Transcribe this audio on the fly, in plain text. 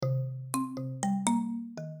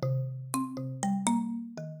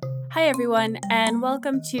Hi, everyone, and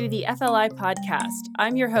welcome to the FLI podcast.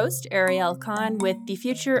 I'm your host, Ariel Khan, with the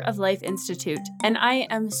Future of Life Institute, and I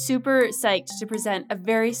am super psyched to present a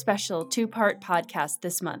very special two-part podcast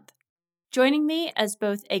this month. Joining me as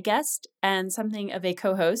both a guest and something of a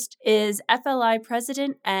co-host is FLI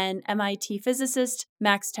president and MIT physicist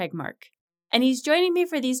Max Tegmark. And he's joining me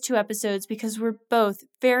for these two episodes because we're both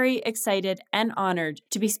very excited and honored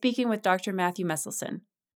to be speaking with Dr. Matthew Meselson.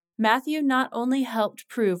 Matthew not only helped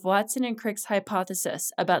prove Watson and Crick's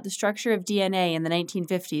hypothesis about the structure of DNA in the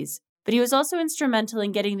 1950s, but he was also instrumental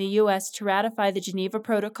in getting the U.S. to ratify the Geneva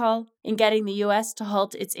Protocol, in getting the U.S. to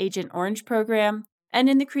halt its Agent Orange program, and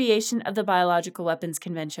in the creation of the Biological Weapons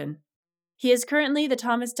Convention. He is currently the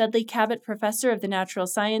Thomas Dudley Cabot Professor of the Natural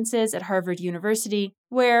Sciences at Harvard University,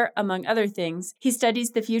 where, among other things, he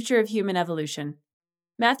studies the future of human evolution.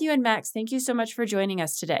 Matthew and Max, thank you so much for joining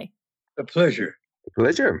us today. A pleasure.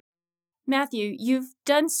 Pleasure. Matthew, you've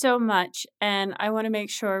done so much, and I want to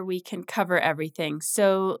make sure we can cover everything.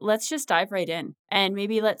 So let's just dive right in. And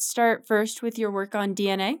maybe let's start first with your work on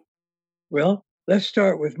DNA. Well, let's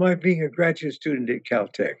start with my being a graduate student at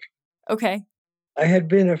Caltech. Okay. I had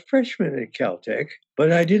been a freshman at Caltech,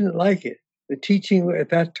 but I didn't like it. The teaching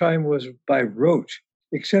at that time was by rote,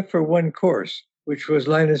 except for one course, which was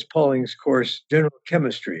Linus Pauling's course, General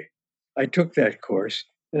Chemistry. I took that course,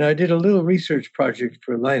 and I did a little research project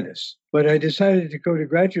for Linus. But I decided to go to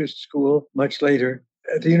graduate school much later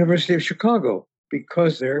at the University of Chicago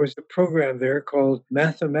because there was a program there called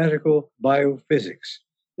Mathematical Biophysics.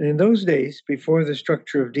 And in those days, before the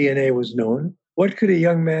structure of DNA was known, what could a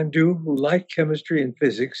young man do who liked chemistry and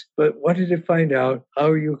physics but wanted to find out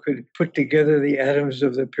how you could put together the atoms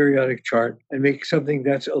of the periodic chart and make something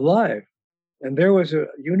that's alive? And there was a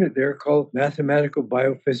unit there called Mathematical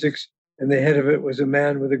Biophysics, and the head of it was a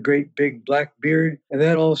man with a great big black beard, and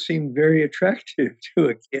that all seemed very attractive to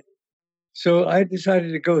a kid. So I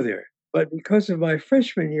decided to go there. But because of my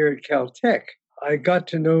freshman year at Caltech, I got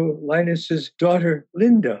to know Linus's daughter,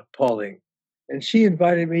 Linda Pauling, and she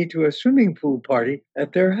invited me to a swimming pool party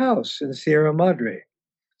at their house in Sierra Madre.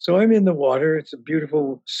 So I'm in the water. It's a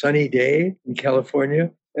beautiful sunny day in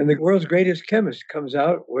California, and the world's greatest chemist comes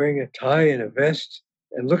out wearing a tie and a vest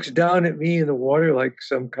and looks down at me in the water like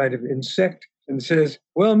some kind of insect and says,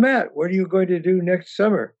 "Well, Matt, what are you going to do next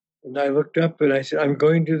summer?" And I looked up and I said, "I'm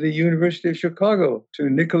going to the University of Chicago to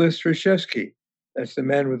Nicholas Reshevsky." That's the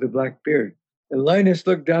man with the black beard. And Linus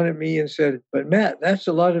looked down at me and said, "But Matt, that's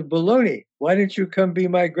a lot of baloney. Why don't you come be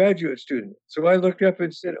my graduate student?" So I looked up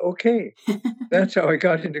and said, "Okay." That's how I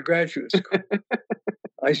got into graduate school.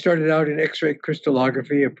 I started out in X-ray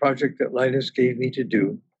crystallography, a project that Linus gave me to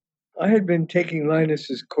do. I had been taking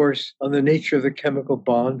Linus's course on the nature of the chemical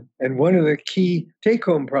bond, and one of the key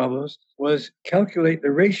take-home problems was calculate the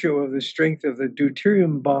ratio of the strength of the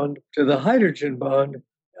deuterium bond to the hydrogen bond.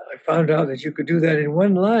 I found out that you could do that in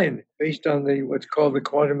one line based on what's called the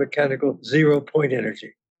quantum mechanical zero-point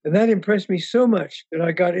energy. And that impressed me so much that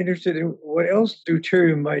I got interested in what else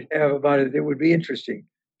deuterium might have about it that would be interesting.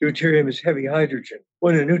 Deuterium is heavy hydrogen,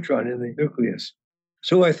 one a neutron in the nucleus.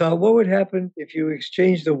 So I thought, what would happen if you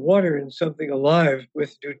exchange the water in something alive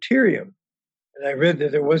with deuterium? And I read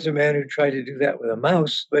that there was a man who tried to do that with a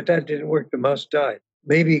mouse, but that didn't work. The mouse died.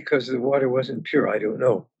 Maybe because the water wasn't pure, I don't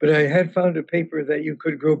know. But I had found a paper that you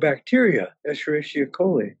could grow bacteria, Escherichia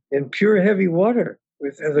coli, in pure heavy water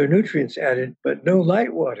with other nutrients added, but no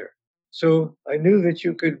light water. So I knew that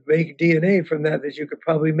you could make DNA from that you could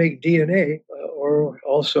probably make DNA or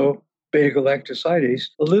also beta-galactosidase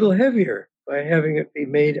a little heavier by having it be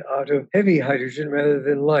made out of heavy hydrogen rather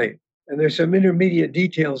than light. And there's some intermediate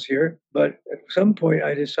details here, but at some point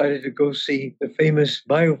I decided to go see the famous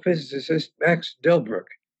biophysicist Max Delbruck.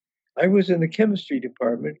 I was in the chemistry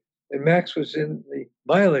department, and Max was in the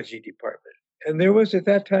biology department. And there was at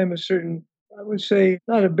that time a certain, I would say,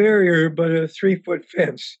 not a barrier, but a 3-foot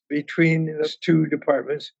fence between those two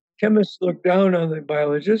departments. Chemists looked down on the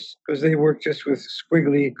biologists because they worked just with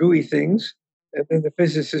squiggly, gooey things. And then the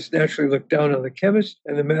physicists naturally looked down on the chemists,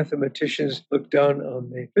 and the mathematicians looked down on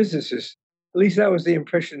the physicists. At least that was the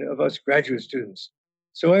impression of us graduate students.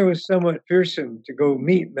 So I was somewhat fearsome to go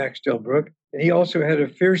meet Max Delbruck, and he also had a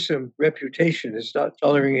fearsome reputation as not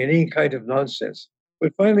tolerating any kind of nonsense.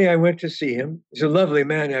 But finally, I went to see him. He's a lovely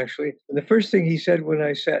man, actually. And the first thing he said when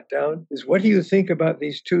I sat down is, "What do you think about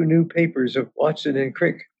these 2 new papers of Watson and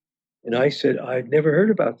Crick?" And I said, "I'd never heard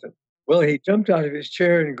about them." Well, he jumped out of his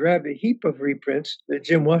chair and grabbed a heap of reprints that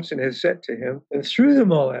Jim Watson had sent to him and threw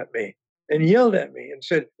them all at me and yelled at me and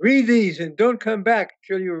said, "Read these and don't come back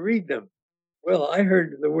till you read them." Well, I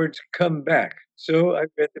heard the words "come back." So I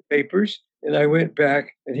read the papers and I went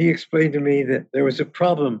back and he explained to me that there was a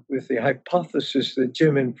problem with the hypothesis that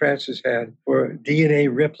Jim and Francis had for DNA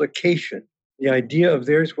replication. The idea of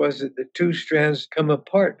theirs was that the two strands come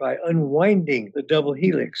apart by unwinding the double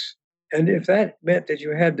helix. And if that meant that you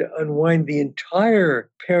had to unwind the entire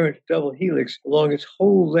parent double helix along its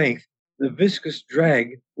whole length, the viscous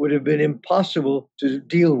drag would have been impossible to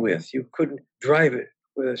deal with. You couldn't drive it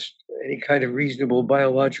with any kind of reasonable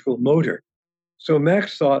biological motor. So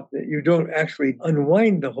Max thought that you don't actually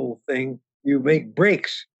unwind the whole thing, you make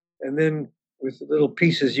breaks. And then with little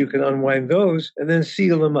pieces, you can unwind those and then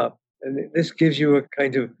seal them up. And this gives you a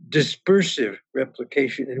kind of dispersive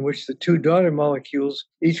replication in which the two daughter molecules,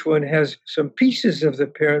 each one has some pieces of the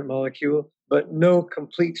parent molecule, but no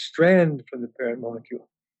complete strand from the parent molecule.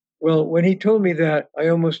 Well, when he told me that, I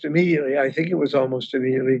almost immediately, I think it was almost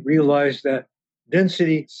immediately, realized that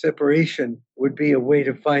density separation would be a way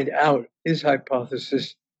to find out. His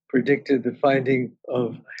hypothesis predicted the finding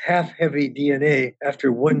of half-heavy DNA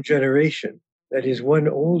after one generation. That is, one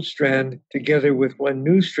old strand together with one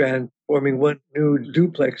new strand forming one new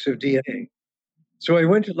duplex of DNA. So I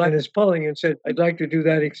went to Linus Pauling and said, I'd like to do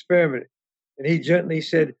that experiment. And he gently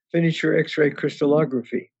said, finish your X-ray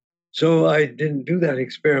crystallography. So I didn't do that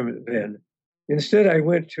experiment then. Instead, I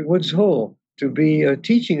went to Woods Hole to be a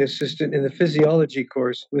teaching assistant in the physiology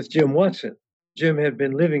course with Jim Watson. Jim had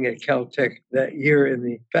been living at Caltech that year in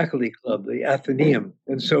the faculty club, the Athenaeum,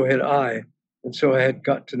 and so had I. And so I had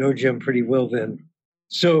got to know Jim pretty well then.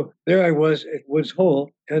 So there I was at Woods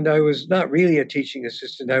Hole, and I was not really a teaching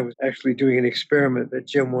assistant. I was actually doing an experiment that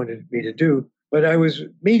Jim wanted me to do, but I was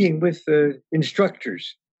meeting with the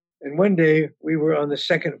instructors. And one day we were on the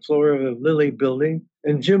second floor of a Lilly building,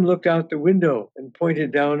 and Jim looked out the window and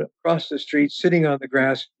pointed down across the street. Sitting on the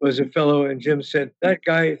grass was a fellow, and Jim said, that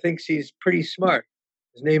guy thinks he's pretty smart.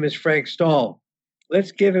 His name is Frank Stahl.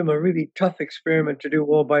 Let's give him a really tough experiment to do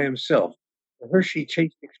all by himself, the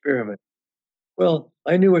Hershey-Chase experiment. Well,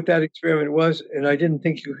 I knew what that experiment was, and I didn't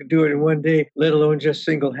think you could do it in one day, let alone just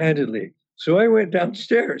single-handedly. So I went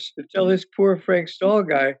downstairs to tell this poor Frank Stahl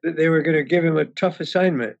guy that they were going to give him a tough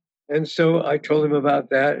assignment. And so I told him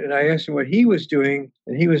about that, and I asked him what he was doing,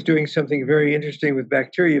 and he was doing something very interesting with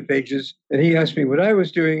bacteriophages. And he asked me what I was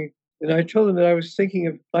doing, and I told him that I was thinking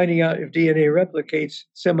of finding out if DNA replicates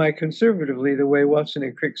semi-conservatively the way Watson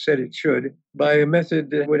and Crick said it should, by a method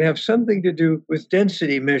that would have something to do with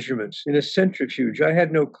density measurements in a centrifuge. I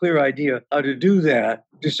had no clear idea how to do that.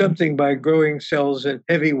 Do something by growing cells in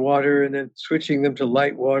heavy water and then switching them to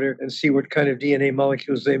light water and see what kind of DNA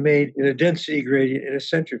molecules they made in a density gradient in a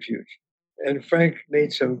centrifuge. And Frank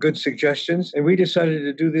made some good suggestions, and we decided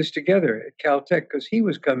to do this together at Caltech because he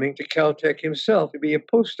was coming to Caltech himself to be a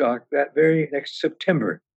postdoc that very next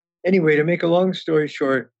September. Anyway, to make a long story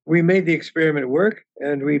short, we made the experiment work,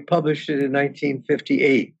 and we published it in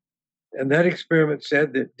 1958. And that experiment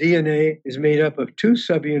said that DNA is made up of two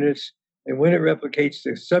subunits, and when it replicates,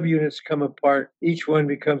 the subunits come apart. Each one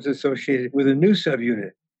becomes associated with a new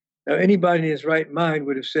subunit. Now, anybody in his right mind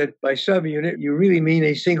would have said, by subunit, you really mean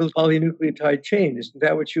a single polynucleotide chain. Isn't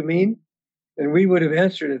that what you mean? And we would have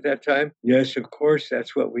answered at that time, yes, of course,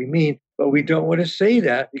 that's what we mean. But we don't want to say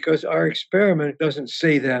that because our experiment doesn't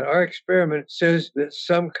say that. Our experiment says that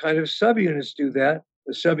some kind of subunits do that.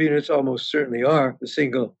 The subunits almost certainly are the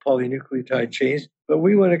single polynucleotide chains. But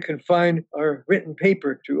we want to confine our written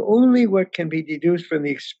paper to only what can be deduced from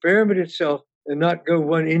the experiment itself and not go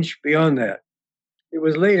 1 inch beyond that. It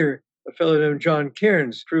was later a fellow named John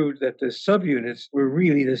Cairns proved that the subunits were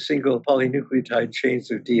really the single polynucleotide chains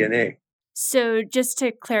of DNA. So just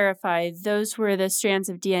to clarify, those were the strands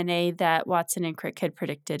of DNA that Watson and Crick had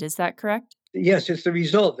predicted. Is that correct? Yes, it's the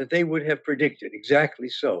result that they would have predicted. Exactly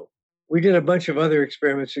so. We did a bunch of other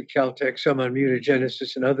experiments at Caltech, some on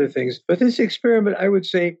mutagenesis and other things. But this experiment, I would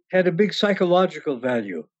say, had a big psychological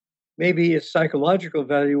value. Maybe its psychological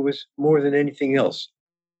value was more than anything else.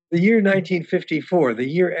 The year 1954, the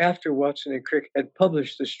year after Watson and Crick had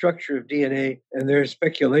published the structure of DNA and their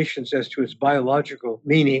speculations as to its biological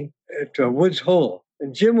meaning at Woods Hole.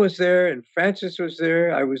 And Jim was there, and Francis was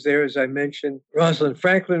there. I was there, as I mentioned. Rosalind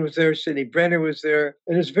Franklin was there. Sidney Brenner was there.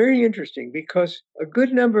 And it's very interesting because a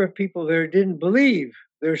good number of people there didn't believe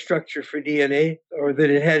their structure for DNA or that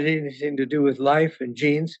it had anything to do with life and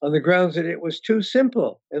genes on the grounds that it was too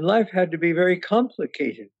simple and life had to be very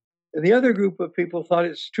complicated. And the other group of people thought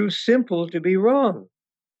it's too simple to be wrong.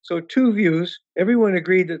 So two views. Everyone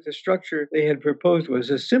agreed that the structure they had proposed was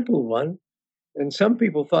a simple one. And some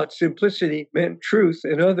people thought simplicity meant truth,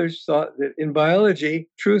 and others thought that in biology,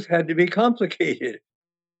 truth had to be complicated.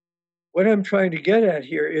 What I'm trying to get at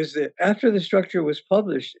here is that after the structure was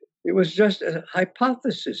published, It was just a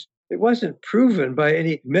hypothesis. It wasn't proven by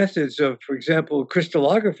any methods of, for example,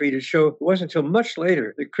 crystallography to show. It wasn't until much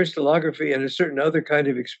later that crystallography and a certain other kind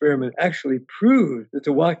of experiment actually proved that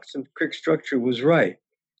the Watson-Crick structure was right.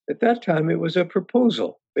 At that time, it was a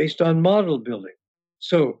proposal based on model building.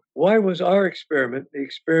 So why was our experiment, the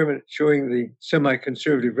experiment showing the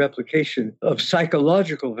semi-conservative replication of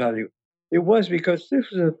psychological value? It was because this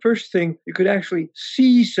was the first thing you could actually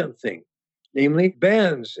see something, namely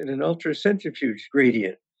bands in an ultracentrifuge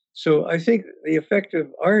gradient. So I think the effect of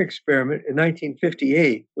our experiment in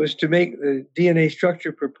 1958 was to make the DNA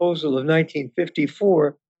structure proposal of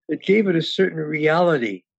 1954. It gave it a certain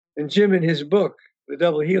reality. And Jim, in his book, The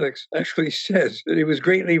Double Helix, actually says that he was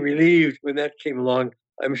greatly relieved when that came along.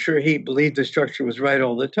 I'm sure he believed the structure was right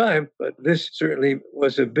all the time, but this certainly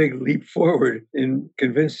was a big leap forward in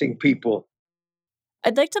convincing people.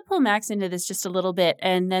 I'd like to pull Max into this just a little bit,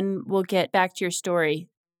 and then we'll get back to your story.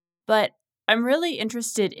 But I'm really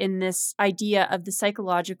interested in this idea of the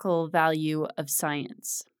psychological value of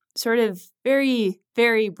science, sort of very,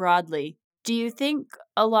 very broadly. Do you think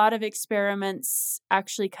a lot of experiments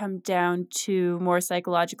actually come down to more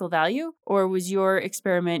psychological value, or was your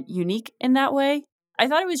experiment unique in that way? I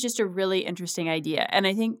thought it was just a really interesting idea, and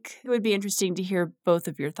I think it would be interesting to hear both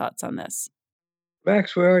of your thoughts on this.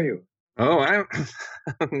 Max, where are you? Oh,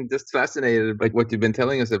 I'm just fascinated by what you've been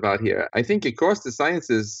telling us about here. I think across the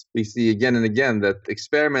sciences, we see again and again that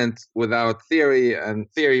experiment without theory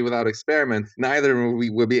and theory without experiment, neither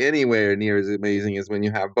will be anywhere near as amazing as when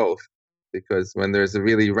you have both. Because when there's a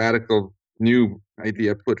really radical new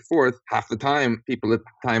idea put forth, half the time people at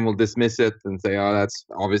the time will dismiss it and say, oh, that's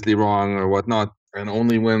obviously wrong or whatnot. And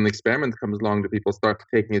only when an experiment comes along do people start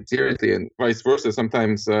taking it seriously, and vice versa.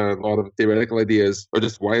 Sometimes a lot of theoretical ideas are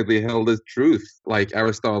just widely held as truth, like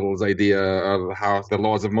Aristotle's idea of how the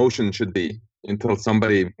laws of motion should be, until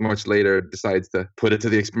somebody much later decides to put it to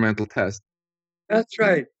the experimental test. That's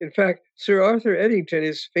right. In fact, Sir Arthur Eddington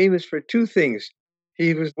is famous for two things.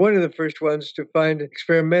 He was one of the first ones to find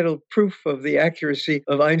experimental proof of the accuracy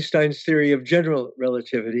of Einstein's theory of general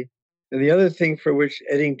relativity. And the other thing for which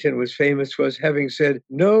Eddington was famous was having said,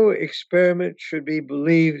 no experiment should be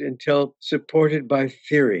believed until supported by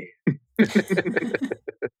theory.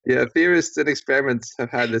 Yeah, theorists and experiments have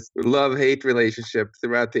had this love-hate relationship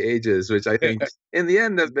throughout the ages, which I think in the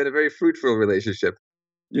end has been a very fruitful relationship.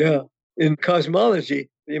 Yeah. In cosmology,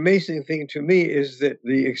 the amazing thing to me is that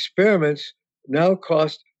the experiments now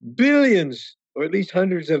cost billions, or at least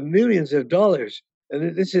hundreds of millions of dollars.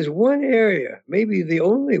 And this is one area, maybe the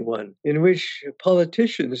only one, in which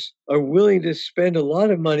politicians are willing to spend a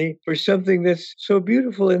lot of money for something that's so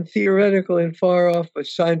beautiful and theoretical and far off, but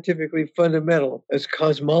scientifically fundamental as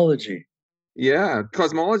cosmology. Yeah,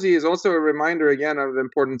 cosmology is also a reminder again of the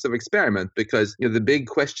importance of experiment, because the big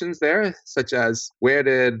questions there, such as where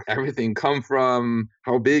did everything come from,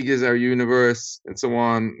 how big is our universe, and so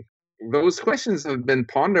on, those questions have been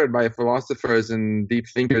pondered by philosophers and deep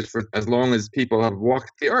thinkers for as long as people have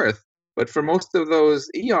walked the earth. But for most of those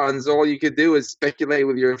eons, all you could do is speculate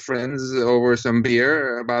with your friends over some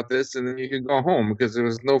beer about this, and then you could go home because there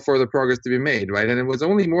was no further progress to be made, right? And it was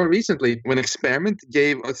only more recently when experiment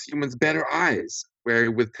gave us humans better eyes, where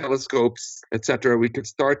with telescopes, etc., we could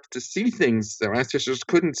start to see things our ancestors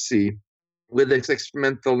couldn't see. With this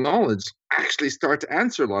experimental knowledge, actually start to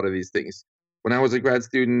answer a lot of these things. When I was a grad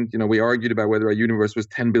student, we argued about whether our universe was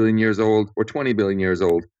 10 billion years old or 20 billion years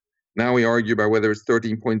old. Now we argue about whether it's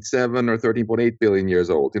 13.7 or 13.8 billion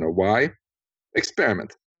years old. Why?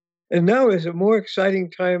 Experiment. And now is a more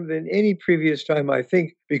exciting time than any previous time, I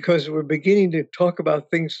think, because we're beginning to talk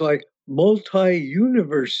about things like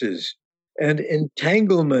multi-universes and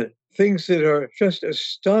entanglement, things that are just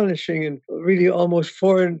astonishing and really almost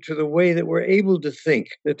foreign to the way that we're able to think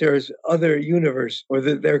that there's other universe, or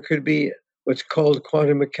that there could be what's called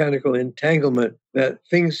quantum mechanical entanglement, that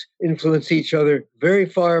things influence each other very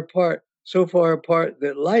far apart, so far apart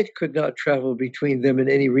that light could not travel between them in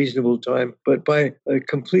any reasonable time, but by a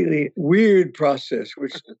completely weird process,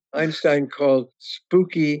 which Einstein called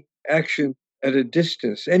spooky action at a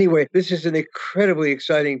distance. Anyway, this is an incredibly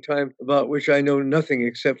exciting time about which I know nothing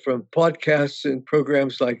except from podcasts and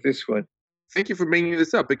programs like this one. Thank you for bringing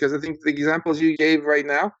this up, because I think the examples you gave right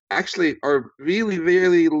now actually are really,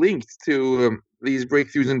 really linked to these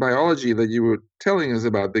breakthroughs in biology that you were telling us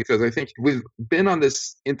about, because I think we've been on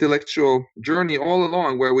this intellectual journey all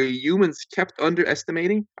along where we humans kept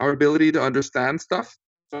underestimating our ability to understand stuff.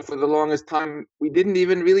 So for the longest time, we didn't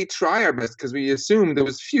even really try our best because we assumed it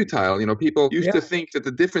was futile. People used Yeah. to think that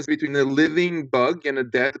the difference between a living bug and a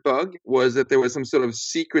dead bug was that there was some sort of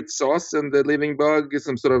secret sauce in the living bug,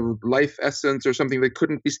 some sort of life essence or something that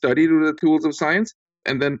couldn't be studied with the tools of science.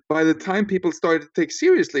 And then by the time people started to take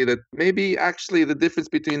seriously that maybe actually the difference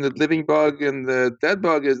between the living bug and the dead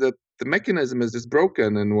bug is that the mechanism is just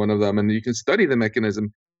broken in one of them and you can study the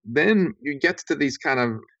mechanism, then you get to these kind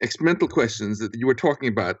of experimental questions that you were talking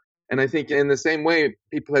about. And I think in the same way,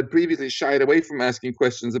 people had previously shied away from asking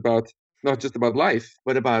questions about not just about life,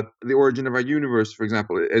 but about the origin of our universe, for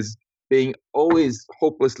example, as being always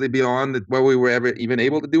hopelessly beyond what we were ever even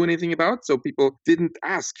able to do anything about. So people didn't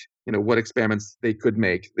ask, what experiments they could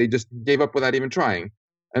make. They just gave up without even trying.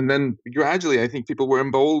 And then gradually, I think people were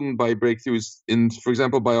emboldened by breakthroughs in, for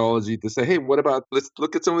example, biology to say, hey, what about, let's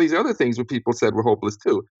look at some of these other things where people said were hopeless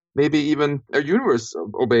too. Maybe even our universe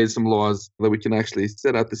obeys some laws that we can actually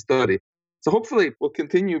set out to study. So hopefully we'll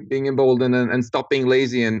continue being emboldened and stop being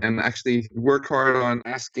lazy and actually work hard on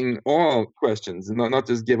asking all questions and not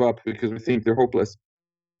just give up because we think they're hopeless.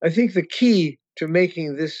 I think the key to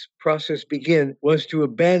making this process begin was to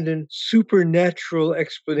abandon supernatural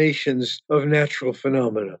explanations of natural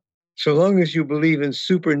phenomena. So long as you believe in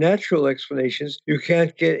supernatural explanations, you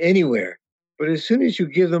can't get anywhere. But as soon as you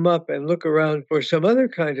give them up and look around for some other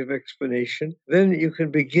kind of explanation, then you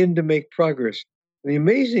can begin to make progress. The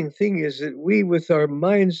amazing thing is that we, with our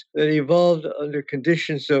minds that evolved under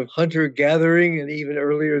conditions of hunter-gathering and even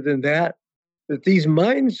earlier than that these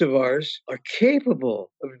minds of ours are capable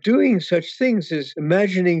of doing such things as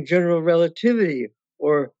imagining general relativity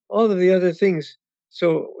or all of the other things.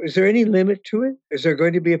 So is there any limit to it? Is there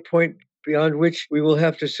going to be a point beyond which we will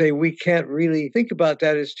have to say we can't really think about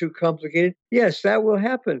that as too complicated? Yes, that will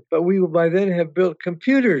happen, but we will by then have built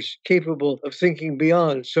computers capable of thinking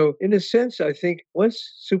beyond. So in a sense, I think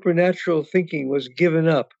once supernatural thinking was given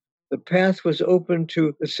up, the path was open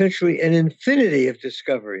to essentially an infinity of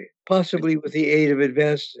discovery, possibly with the aid of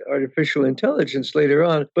advanced artificial intelligence later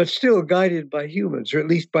on, but still guided by humans, or at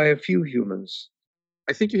least by a few humans.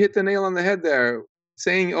 I think you hit the nail on the head there.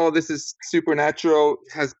 Saying, oh, this is supernatural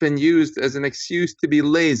has been used as an excuse to be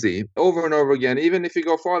lazy over and over again. Even if you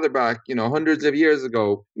go farther back, hundreds of years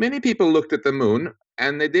ago, many people looked at the moon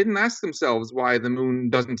and they didn't ask themselves why the moon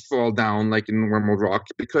doesn't fall down like in normal rock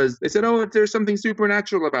because they said, oh, there's something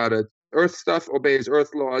supernatural about it. Earth stuff obeys Earth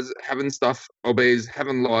laws. Heaven stuff obeys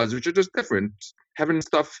heaven laws, which are just different. Heaven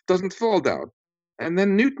stuff doesn't fall down. And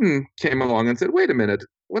then Newton came along and said, wait a minute,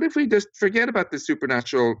 what if we just forget about the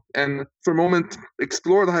supernatural and for a moment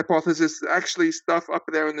explore the hypothesis that actually stuff up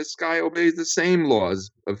there in the sky obeys the same laws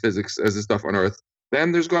of physics as the stuff on Earth?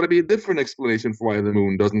 Then there's got to be a different explanation for why the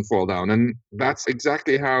moon doesn't fall down. And that's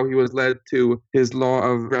exactly how he was led to his law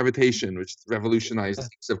of gravitation, which revolutionized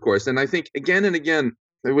physics, of course. And I think again and again,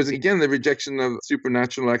 it was again the rejection of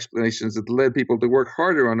supernatural explanations that led people to work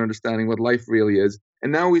harder on understanding what life really is.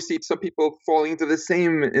 And now we see some people falling into the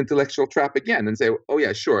same intellectual trap again and say, oh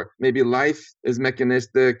yeah, sure, maybe life is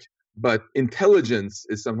mechanistic, but intelligence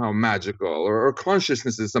is somehow magical or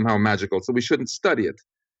consciousness is somehow magical, so we shouldn't study it.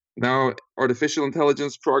 Now, artificial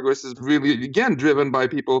intelligence progress is really, again, driven by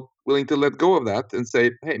people willing to let go of that and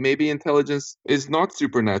say, hey, maybe intelligence is not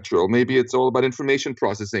supernatural. Maybe it's all about information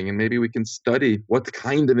processing, and maybe we can study what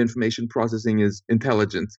kind of information processing is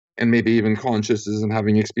intelligent and maybe even consciousness and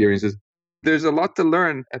having experiences. There's a lot to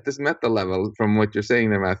learn at this meta level from what you're saying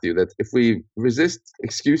there, Matthew, that if we resist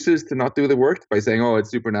excuses to not do the work by saying, oh,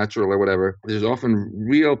 it's supernatural or whatever, there's often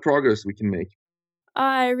real progress we can make.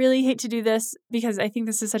 I really hate to do this because I think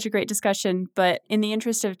this is such a great discussion, but in the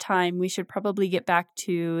interest of time, we should probably get back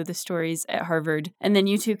to the stories at Harvard, and then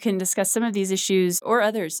you two can discuss some of these issues or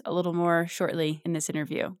others a little more shortly in this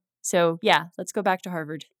interview. So yeah, let's go back to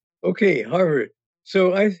Harvard. Okay, Harvard.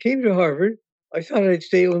 So I came to Harvard. I thought I'd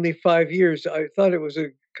stay only 5 years. I thought it was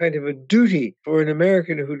a kind of a duty for an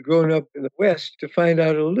American who'd grown up in the West to find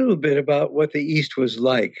out a little bit about what the East was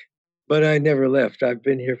like. But I never left. I've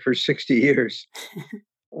been here for 60 years.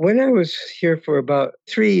 When I was here for about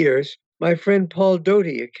 3 years, my friend Paul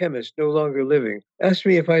Doty, a chemist no longer living, asked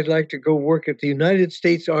me if I'd like to go work at the United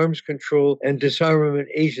States Arms Control and Disarmament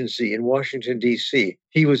Agency in Washington, D.C.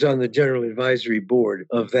 He was on the General Advisory Board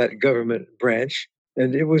of that government branch.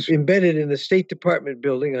 And it was embedded in the State Department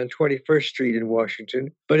building on 21st Street in Washington.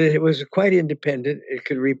 But it was quite independent. It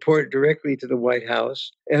could report directly to the White House.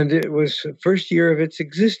 And it was the first year of its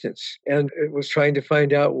existence. And it was trying to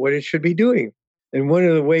find out what it should be doing. And one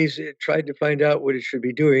of the ways it tried to find out what it should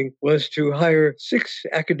be doing was to hire 6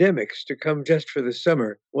 academics to come just for the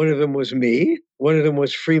summer. One of them was me. One of them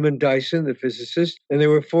was Freeman Dyson, the physicist. And there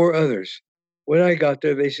were 4 others. When I got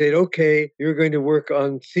there, they said, okay, you're going to work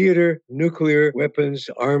on theater, nuclear weapons,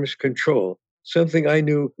 arms control, something I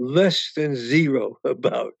knew less than zero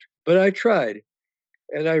about. But I tried.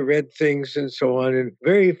 And I read things and so on. And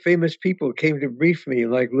very famous people came to brief me,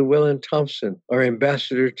 like Llewellyn Thompson, our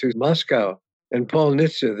ambassador to Moscow, and Paul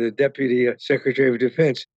Nitze, the Deputy Secretary of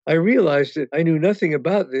Defense. I realized that I knew nothing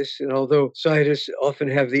about this. And although scientists often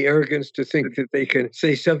have the arrogance to think that they can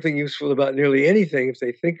say something useful about nearly anything if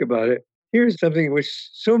they think about it, here's something which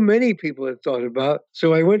so many people had thought about.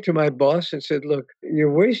 So I went to my boss and said, look, you're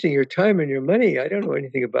wasting your time and your money. I don't know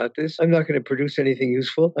anything about this. I'm not going to produce anything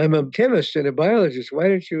useful. I'm a chemist and a biologist. Why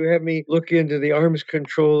don't you have me look into the arms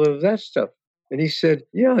control of that stuff? And he said,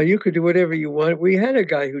 yeah, you could do whatever you want. We had a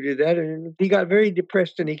guy who did that, and he got very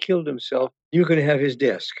depressed and he killed himself. You can have his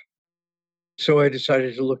desk. So I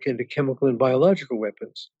decided to look into chemical and biological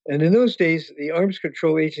weapons. And in those days, the Arms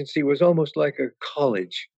Control Agency was almost like a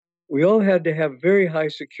college. We all had to have very high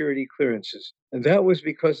security clearances. And that was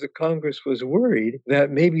because the Congress was worried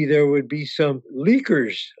that maybe there would be some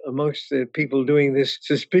leakers amongst the people doing this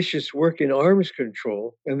suspicious work in arms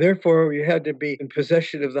control. And therefore, you had to be in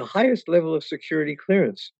possession of the highest level of security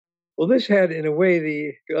clearance. Well, this had, in a way,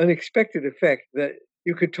 the unexpected effect that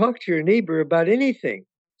you could talk to your neighbor about anything.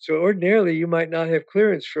 So ordinarily, you might not have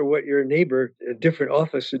clearance for what your neighbor, a different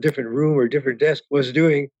office, a different room, or different desk was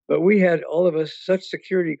doing. But we had, all of us, such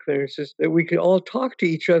security clearances that we could all talk to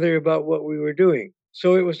each other about what we were doing.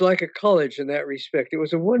 So it was like a college in that respect. It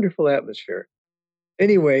was a wonderful atmosphere.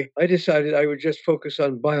 Anyway, I decided I would just focus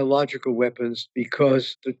on biological weapons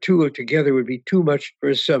because the two together would be too much for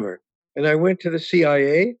a summer. And I went to the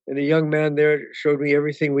CIA, and a young man there showed me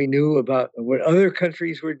everything we knew about what other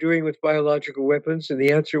countries were doing with biological weapons. And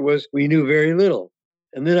the answer was we knew very little.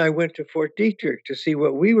 And then I went to Fort Detrick to see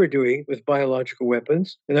what we were doing with biological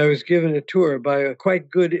weapons. And I was given a tour by a quite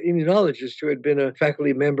good immunologist who had been a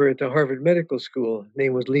faculty member at the Harvard Medical School. His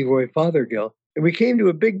name was Leroy Fothergill. And we came to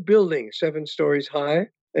a big building, 7 stories high.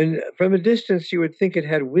 And from a distance, you would think it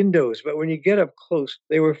had windows. But when you get up close,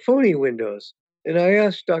 they were phony windows. And I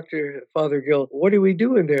asked Dr. Fothergill, what do we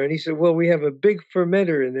do in there? And he said, well, we have a big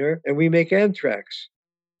fermenter in there, and we make anthrax.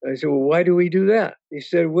 I said, well, why do we do that? He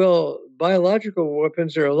said, well, biological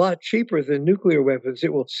weapons are a lot cheaper than nuclear weapons.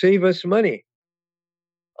 It will save us money.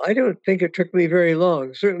 I don't think it took me very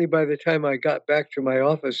long, certainly by the time I got back to my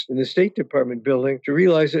office in the State Department building, to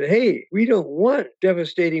realize that, hey, we don't want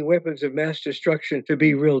devastating weapons of mass destruction to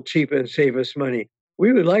be real cheap and save us money.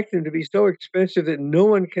 We would like them to be so expensive that no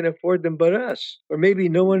one can afford them but us, or maybe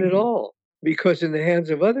no one at all, because in the hands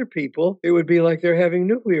of other people, it would be like they're having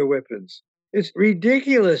nuclear weapons. It's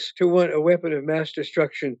ridiculous to want a weapon of mass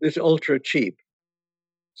destruction that's ultra cheap.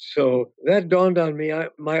 So that dawned on me.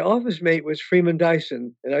 My office mate was Freeman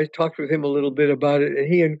Dyson, and I talked with him a little bit about it,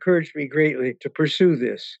 and he encouraged me greatly to pursue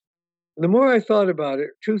this. And the more I thought about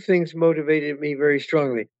it, 2 things motivated me very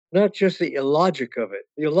strongly. Not just the illogic of it.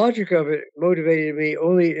 The illogic of it motivated me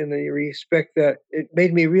only in the respect that it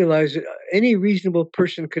made me realize that any reasonable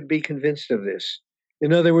person could be convinced of this.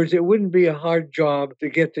 In other words, it wouldn't be a hard job to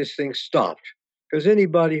get this thing stopped, because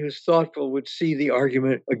anybody who's thoughtful would see the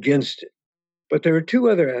argument against it. But there are 2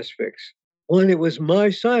 other aspects. One, it was my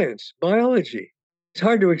science, biology. It's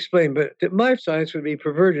hard to explain, but that my science would be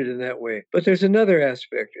perverted in that way. But there's another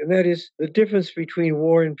aspect, and that is the difference between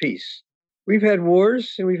war and peace. We've had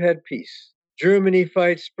wars and we've had peace. Germany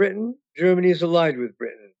fights Britain. Germany is allied with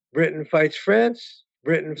Britain. Britain fights France.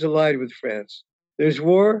 Britain is allied with France. There's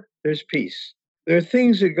war, there's peace. There are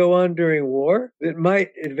things that go on during war that might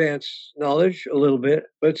advance knowledge a little bit,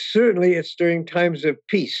 but certainly it's during times of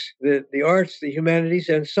peace that the arts, the humanities,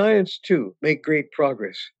 and science too make great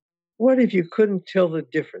progress. What if you couldn't tell the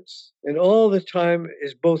difference? And all the time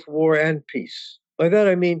is both war and peace. By that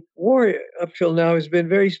I mean war up till now has been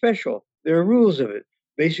very special. There are rules of it.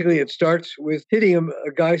 Basically, it starts with hitting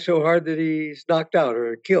a guy so hard that he's knocked out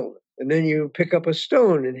or killed. And then you pick up a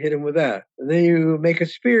stone and hit him with that. And then you make a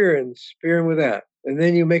spear and spear him with that. And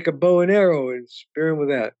then you make a bow and arrow and spear him with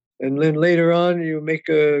that. And then later on, you make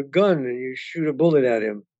a gun and you shoot a bullet at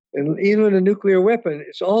him. And even a nuclear weapon,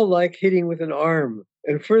 it's all like hitting with an arm.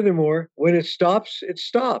 And furthermore, when it stops, it's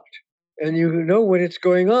stopped. And you know when it's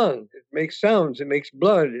going on. It makes sounds, it makes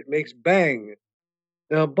blood, it makes bang.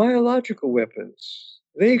 Now, biological weapons,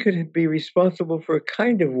 they could be responsible for a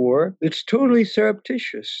kind of war that's totally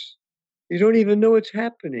surreptitious. You don't even know it's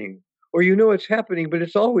happening. Or you know it's happening, but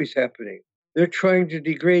it's always happening. They're trying to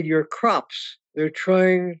degrade your crops. They're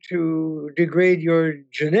trying to degrade your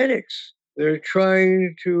genetics. They're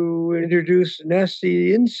trying to introduce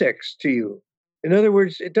nasty insects to you. In other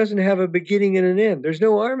words, it doesn't have a beginning and an end. There's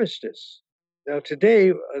no armistice. Now,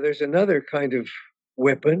 today, there's another kind of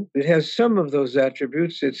weapon that has some of those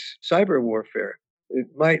attributes. It's cyber warfare. It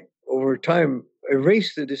might, over time,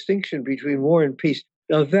 erase the distinction between war and peace.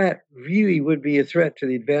 Now, that really would be a threat to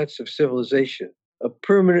the advance of civilization. A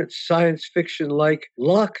permanent science fiction like,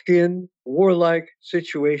 locked in, warlike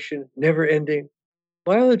situation, never ending.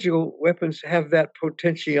 Biological weapons have that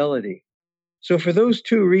potentiality. So, for those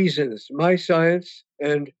two reasons, my science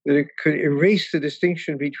and that it could erase the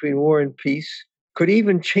distinction between war and peace, could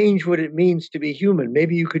even change what it means to be human.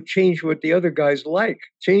 Maybe you could change what the other guy's like,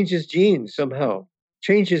 change his genes somehow,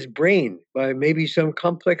 change his brain by maybe some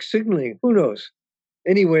complex signaling. Who knows?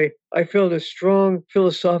 Anyway, I felt a strong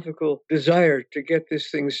philosophical desire to get this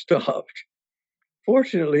thing stopped.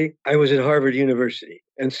 Fortunately, I was at Harvard University,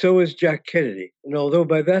 and so was Jack Kennedy. And although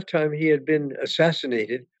by that time he had been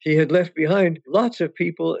assassinated, he had left behind lots of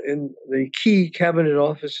people in the key cabinet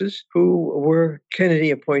offices who were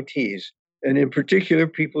Kennedy appointees, and in particular,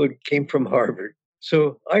 people who came from Harvard.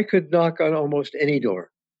 So I could knock on almost any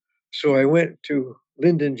door. So I went to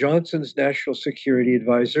Lyndon Johnson's national security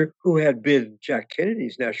advisor, who had been Jack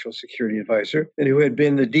Kennedy's national security advisor, and who had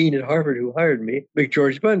been the dean at Harvard who hired me,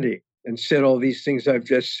 McGeorge Bundy, and said all these things I've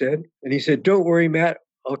just said. And he said, "Don't worry, Matt,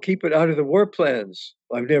 I'll keep it out of the war plans."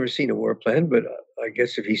 Well, I've never seen a war plan, but I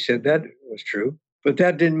guess if he said that, it was true. But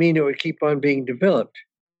that didn't mean it would keep on being developed.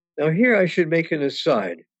 Now, here I should make an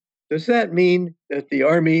aside. Does that mean that the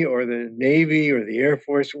Army or the Navy or the Air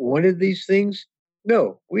Force wanted these things?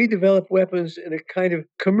 No, we develop weapons in a kind of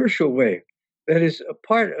commercial way. That is, a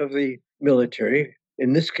part of the military,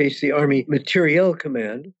 in this case, the Army Materiel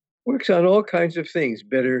Command, works on all kinds of things,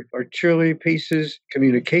 better artillery pieces,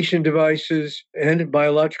 communication devices, and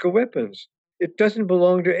biological weapons. It doesn't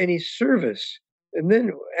belong to any service. And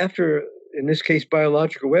then after, in this case,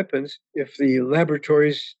 biological weapons, if the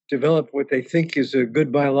laboratories develop what they think is a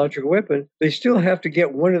good biological weapon, they still have to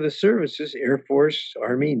get one of the services, Air Force,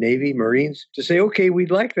 Army, Navy, Marines, to say, okay,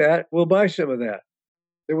 we'd like that, we'll buy some of that.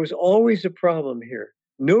 There was always a problem here.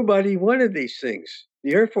 Nobody wanted these things.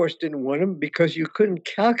 The Air Force didn't want them because you couldn't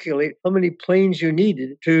calculate how many planes you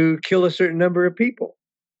needed to kill a certain number of people.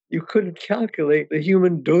 You couldn't calculate the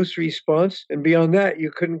human dose response. And beyond that,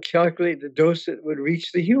 you couldn't calculate the dose that would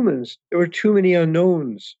reach the humans. There were too many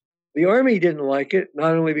unknowns. The Army didn't like it,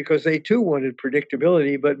 not only because they too wanted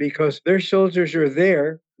predictability, but because their soldiers are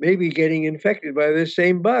there, maybe getting infected by the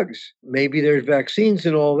same bugs. Maybe there's vaccines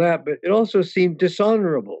and all that, but it also seemed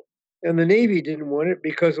dishonorable. And the Navy didn't want it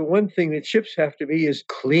because the one thing that ships have to be is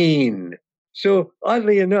clean. So,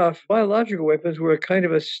 oddly enough, biological weapons were a kind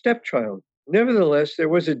of a stepchild. Nevertheless, there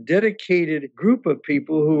was a dedicated group of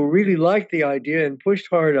people who really liked the idea and pushed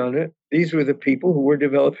hard on it. These were the people who were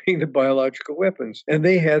developing the biological weapons, and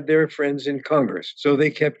they had their friends in Congress, so they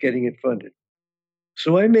kept getting it funded.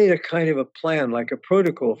 So I made a kind of a plan, like a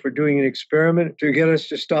protocol for doing an experiment to get us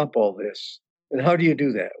to stop all this. And how do you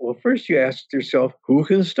do that? Well, first you ask yourself, who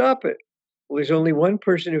can stop it? Well, there's only one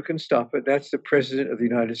person who can stop it. That's the President of the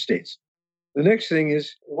United States. The next thing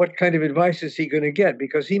is, what kind of advice is he going to get?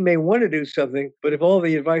 Because he may want to do something, but if all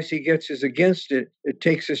the advice he gets is against it, it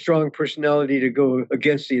takes a strong personality to go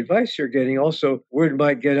against the advice you're getting. Also, word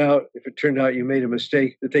might get out, if it turned out you made a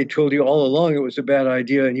mistake, that they told you all along it was a bad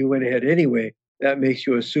idea and you went ahead anyway. That makes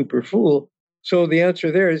you a super fool. So the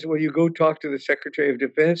answer there is, well, you go talk to the Secretary of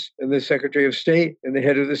Defense and the Secretary of State and the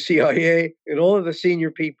head of the CIA and all of the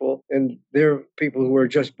senior people, and they're people who are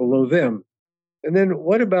just below them. And then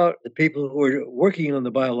what about the people who are working on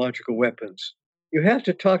the biological weapons? You have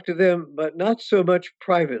to talk to them, but not so much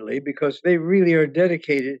privately, because they really are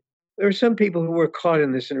dedicated. There are some people who were caught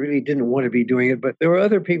in this and really didn't want to be doing it, but there were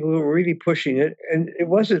other people who were really pushing it. And it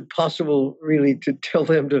wasn't possible really to tell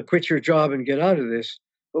them to quit your job and get out of this.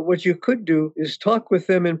 But what you could do is talk with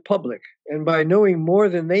them in public. And by knowing more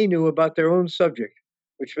than they knew about their own subject,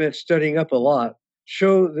 which meant studying up a lot,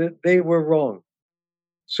 show that they were wrong.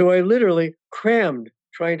 So I literally crammed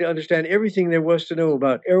trying to understand everything there was to know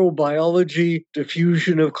about aerobiology,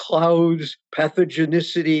 diffusion of clouds,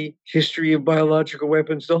 pathogenicity, history of biological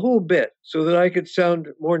weapons, the whole bit, so that I could sound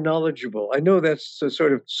more knowledgeable. I know that's a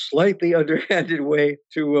sort of slightly underhanded way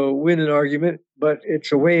to win an argument, but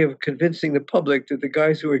it's a way of convincing the public that the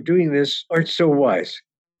guys who are doing this aren't so wise.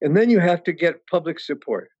 And then you have to get public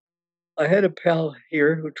support. I had a pal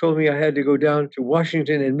here who told me I had to go down to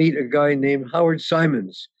Washington and meet a guy named Howard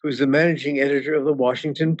Simons, who's the managing editor of the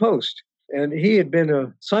Washington Post. And he had been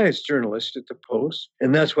a science journalist at the Post,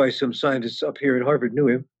 and that's why some scientists up here at Harvard knew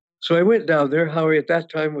him. So I went down there. Howard at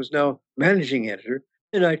that time was now managing editor.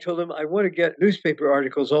 And I told him I want to get newspaper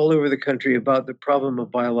articles all over the country about the problem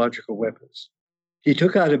of biological weapons. He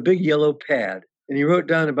took out a big yellow pad and he wrote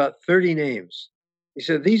down about 30 names. He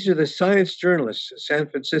said, these are the science journalists, San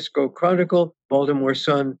Francisco Chronicle, Baltimore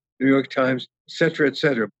Sun, New York Times, et cetera, et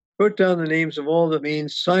cetera. Wrote down the names of all the main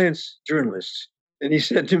science journalists. And he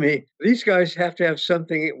said to me, these guys have to have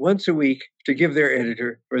something once a week to give their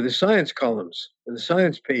editor for the science columns and the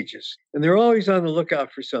science pages. And they're always on the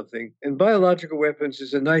lookout for something. And biological weapons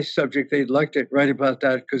is a nice subject. They'd like to write about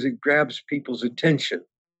that because it grabs people's attention.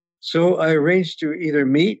 So I arranged to either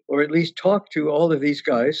meet or at least talk to all of these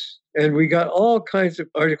guys. And we got all kinds of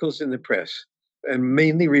articles in the press, and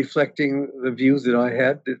mainly reflecting the view that I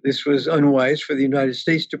had that this was unwise for the United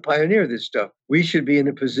States to pioneer this stuff. We should be in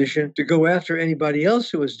a position to go after anybody else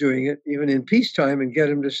who was doing it, even in peacetime, and get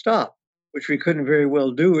them to stop, which we couldn't very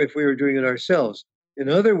well do if we were doing it ourselves. In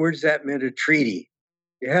other words, that meant a treaty.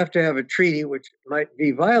 You have to have a treaty which might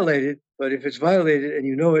be violated, but if it's violated and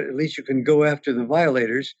you know it, at least you can go after the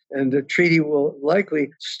violators, and the treaty will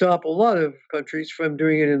likely stop a lot of countries from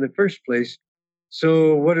doing it in the first place.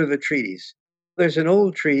 So what are the treaties? There's an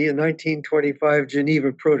old treaty, a 1925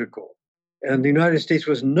 Geneva Protocol, and the United States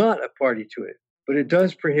was not a party to it, but it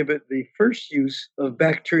does prohibit the first use of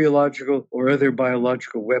bacteriological or other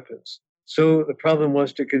biological weapons. So the problem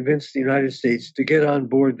was to convince the United States to get on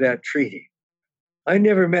board that treaty. I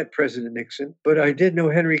never met President Nixon, but I did know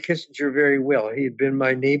Henry Kissinger very well. He had been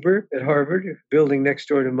my neighbor at Harvard, building next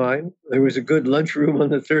door to mine. There was a good lunchroom on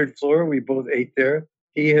the third floor. We both ate there.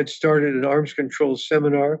 He had started an arms control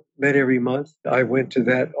seminar, met every month. I went to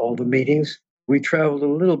that, all the meetings. We traveled a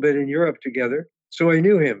little bit in Europe together, so I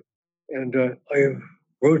knew him. And I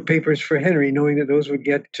wrote papers for Henry, knowing that those would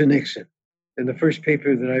get to Nixon. And the first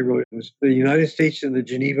paper that I wrote was the United States and the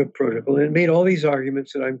Geneva Protocol. And it made all these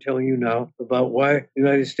arguments that I'm telling you now about why the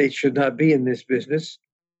United States should not be in this business.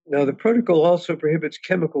 Now, the protocol also prohibits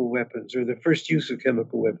chemical weapons, or the first use of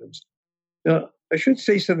chemical weapons. Now, I should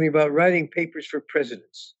say something about writing papers for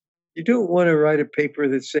presidents. You don't want to write a paper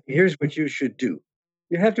that says, here's what you should do.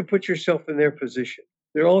 You have to put yourself in their position.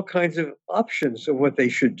 There are all kinds of options of what they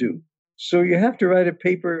should do. So you have to write a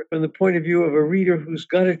paper from the point of view of a reader who's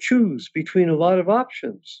got to choose between a lot of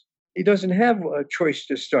options. He doesn't have a choice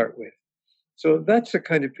to start with. So that's the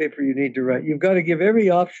kind of paper you need to write. You've got to give every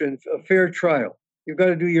option a fair trial. You've got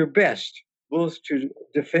to do your best, both to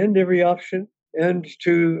defend every option and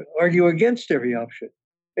to argue against every option.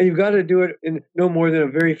 And you've got to do it in no more than a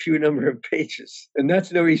very few number of pages. And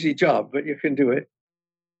that's no easy job, but you can do it.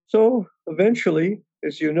 So eventually,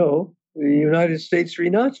 as you know, the United States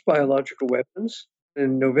renounced biological weapons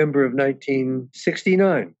in November of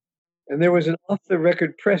 1969. And there was an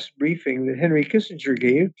off-the-record press briefing that Henry Kissinger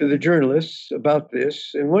gave to the journalists about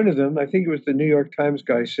this. And one of them, I think it was the New York Times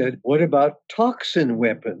guy, said, what about toxin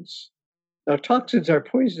weapons? Now, toxins are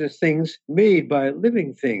poisonous things made by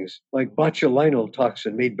living things, like botulinum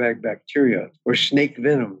toxin made by bacteria, or snake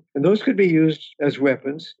venom. And those could be used as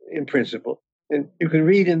weapons in principle. And you can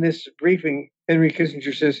read in this briefing, Henry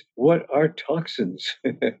Kissinger says, what are toxins?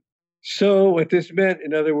 So what this meant,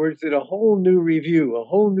 in other words, that a whole new review, a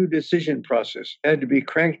whole new decision process had to be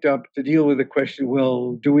cranked up to deal with the question,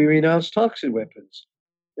 well, do we renounce toxin weapons?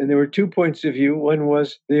 And there were 2 points of view. One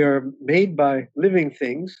was they are made by living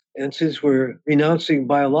things. And since we're renouncing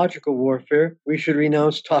biological warfare, we should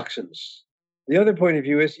renounce toxins. The other point of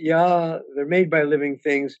view is, yeah, they're made by living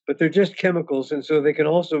things, but they're just chemicals. And so they can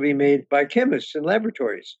also be made by chemists in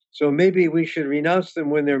laboratories. So maybe we should renounce them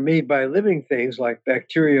when they're made by living things like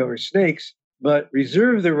bacteria or snakes, but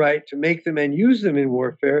reserve the right to make them and use them in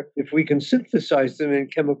warfare if we can synthesize them in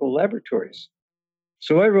chemical laboratories.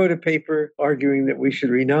 So I wrote a paper arguing that we should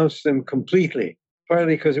renounce them completely,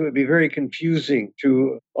 partly because it would be very confusing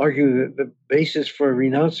to argue that the basis for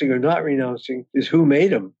renouncing or not renouncing is who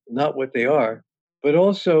made them, not what they are. But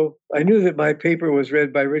also, I knew that my paper was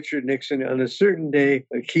read by Richard Nixon on a certain day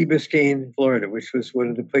at Key Biscayne, Florida, which was one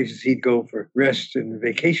of the places he'd go for rest and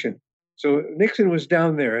vacation. So Nixon was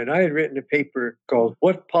down there, and I had written a paper called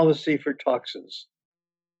What Policy for Toxins?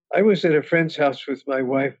 I was at a friend's house with my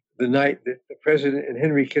wife the night that the president and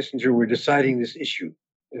Henry Kissinger were deciding this issue.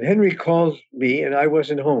 And Henry called me, and I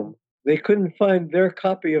wasn't home. They couldn't find their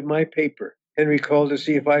copy of my paper. Henry called to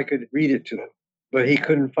see if I could read it to them, but he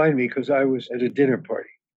couldn't find me because I was at a dinner party.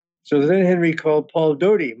 So then Henry called Paul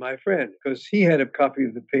Doty, my friend, because he had a copy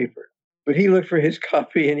of the paper. But he looked for his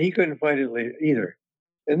copy, and he couldn't find it either.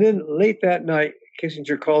 And then late that night,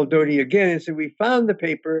 Kissinger called Doty again and said, we found the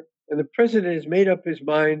paper, and the president has made up his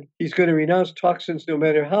mind. He's going to renounce toxins no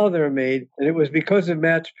matter how they're made, and it was because of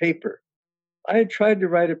Matt's paper. I had tried to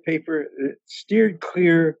write a paper that steered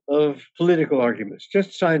clear of political arguments,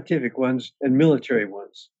 just scientific ones and military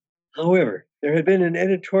ones. However, There had been an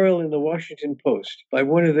editorial in the Washington Post by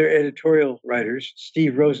one of their editorial writers,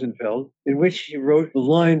 Steve Rosenfeld, in which he wrote the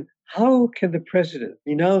line, "How can the president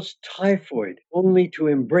renounce typhoid only to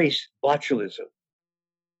embrace botulism?"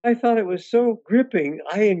 I thought it was so gripping,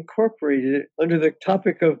 I incorporated it under the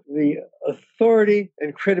topic of the authority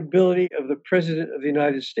and credibility of the President of the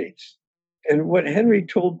United States. And what Henry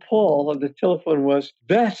told Paul on the telephone was,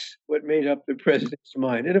 that's what made up the president's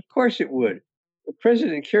mind. And of course it would. The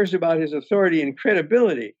president cares about his authority and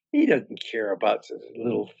credibility. He doesn't care about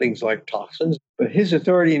little things like toxins, but his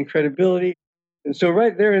authority and credibility. And so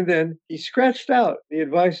right there and then, he scratched out the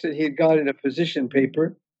advice that he had got in a position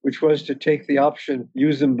paper, which was to take the option,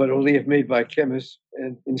 use them, but only if made by chemists,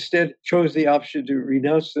 and instead chose the option to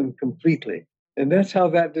renounce them completely. And that's how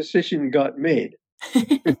that decision got made.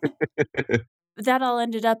 That all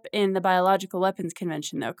ended up in the Biological Weapons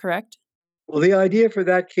Convention, though, correct? Well, the idea for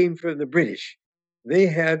that came from the British. They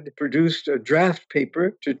had produced a draft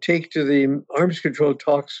paper to take to the arms control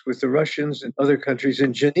talks with the Russians and other countries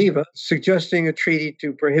in Geneva, suggesting a treaty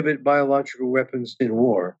to prohibit biological weapons in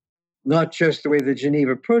war. Not just the way the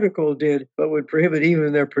Geneva Protocol did, but would prohibit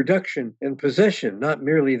even their production and possession, not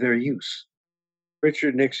merely their use.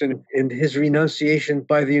 Richard Nixon, in his renunciation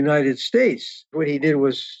by the United States, what he did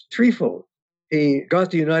was threefold. He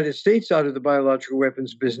got the United States out of the biological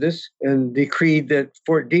weapons business and decreed that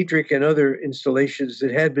Fort Detrick and other installations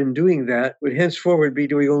that had been doing that would henceforward be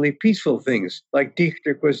doing only peaceful things, like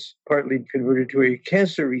Detrick was partly converted to a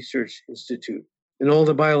cancer research institute, and all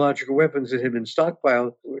the biological weapons that had been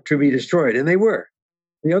stockpiled were to be destroyed, and they were.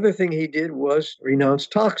 The other thing he did was renounce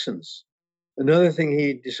toxins. Another thing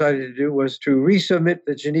he decided to do was to resubmit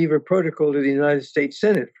the Geneva Protocol to the United States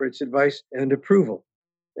Senate for its advice and approval.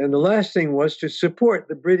 And the last thing was to support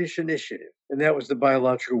the British initiative, and that was the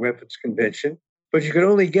Biological Weapons Convention. But you could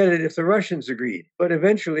only get it if the Russians agreed. But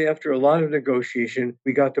eventually, after a lot of negotiation,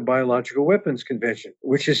 we got the Biological Weapons Convention,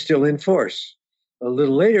 which is still in force. A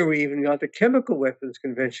little later, we even got the Chemical Weapons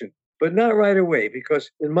Convention, but not right away, because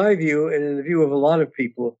in my view, and in the view of a lot of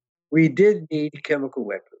people, we did need chemical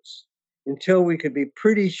weapons until we could be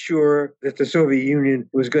pretty sure that the Soviet Union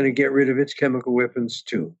was going to get rid of its chemical weapons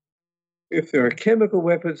too. If there are chemical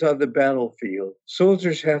weapons on the battlefield,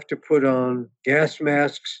 soldiers have to put on gas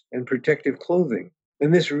masks and protective clothing.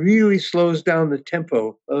 And this really slows down the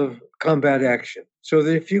tempo of combat action. So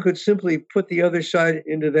that if you could simply put the other side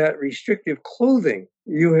into that restrictive clothing,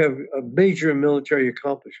 you have a major military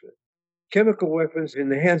accomplishment. Chemical weapons in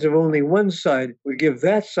the hands of only one side would give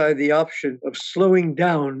that side the option of slowing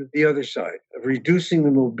down the other side, of reducing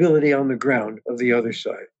the mobility on the ground of the other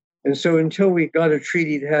side. And so until we got a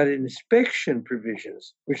treaty that had inspection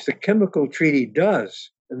provisions, which the chemical treaty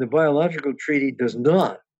does, and the biological treaty does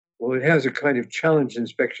not, well, it has a kind of challenge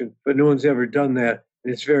inspection, but no one's ever done that,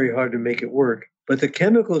 and it's very hard to make it work. But the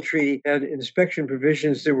chemical treaty had inspection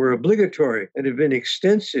provisions that were obligatory and have been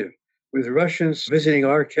extensive, with Russians visiting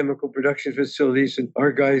our chemical production facilities and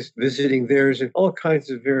our guys visiting theirs, and all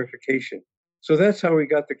kinds of verification. So that's how we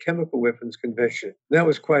got the Chemical Weapons Convention. That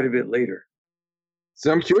was quite a bit later.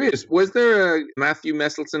 So I'm curious, was there a Matthew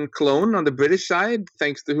Meselson clone on the British side,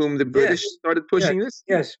 thanks to whom the British started pushing this?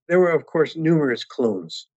 Yes, there were, of course, numerous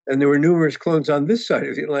clones. And there were numerous clones on this side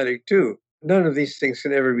of the Atlantic, too. None of these things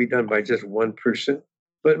can ever be done by just one person.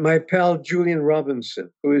 But my pal Julian Robinson,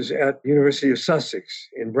 who is at the University of Sussex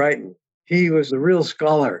in Brighton, he was the real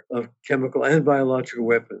scholar of chemical and biological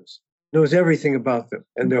weapons, knows everything about them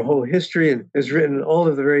and their whole history, and has written all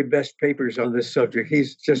of the very best papers on this subject.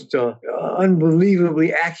 He's just an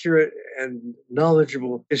unbelievably accurate and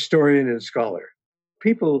knowledgeable historian and scholar.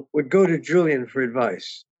 People would go to Julian for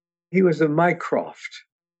advice. He was a Mycroft.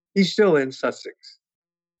 He's still in Sussex.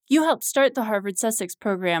 You helped start the Harvard Sussex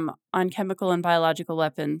program on chemical and biological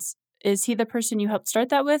weapons. Is he the person you helped start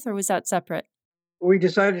that with, or was that separate? We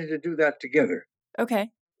decided to do that together. Okay.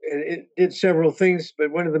 And it did several things,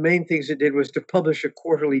 but one of the main things it did was to publish a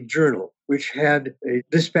quarterly journal, which had a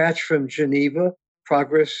dispatch from Geneva,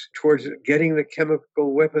 progress towards getting the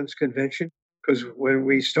Chemical Weapons Convention, because when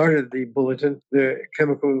we started the bulletin, the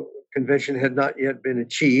Chemical Convention had not yet been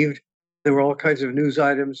achieved. There were all kinds of news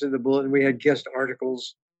items in the bulletin. We had guest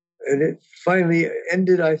articles. And it finally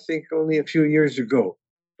ended, I think, only a few years ago.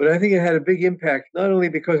 But I think it had a big impact, not only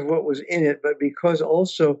because of what was in it, but because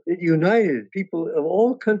also it united people of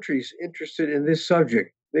all countries interested in this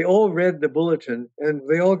subject. They all read the bulletin, and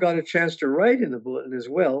they all got a chance to write in the bulletin as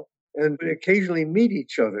well, and occasionally meet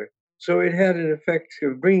each other. So it had an effect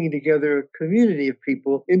of bringing together a community of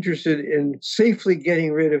people interested in safely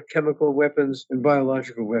getting rid of chemical weapons and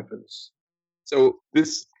biological weapons. So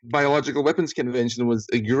this biological weapons convention was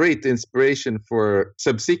a great inspiration for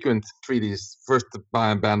subsequent treaties, first to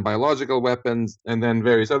ban biological weapons and then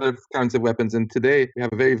various other kinds of weapons. And today we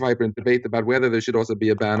have a very vibrant debate about whether there should also be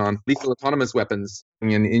a ban on lethal autonomous weapons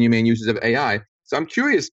and inhumane uses of AI. So I'm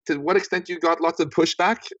curious to what extent you got lots of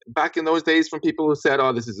pushback back in those days from people who said,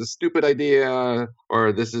 oh, this is a stupid idea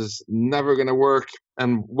or this is never going to work,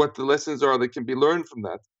 and what the lessons are that can be learned from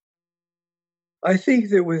that. I think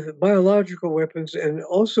that with biological weapons and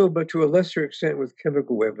also, but to a lesser extent with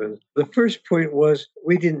chemical weapons, the first point was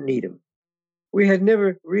we didn't need them. We had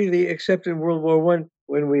never really, except in World War I,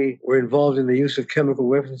 when we were involved in the use of chemical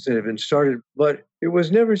weapons that had been started, but it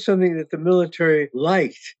was never something that the military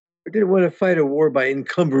liked. We didn't want to fight a war by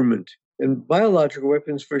encumberment. And biological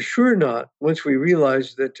weapons, for sure not, once we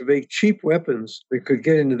realized that to make cheap weapons that could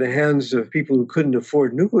get into the hands of people who couldn't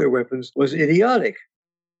afford nuclear weapons was idiotic.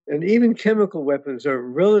 And even chemical weapons are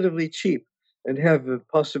relatively cheap and have the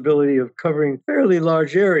possibility of covering fairly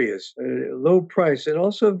large areas at a low price and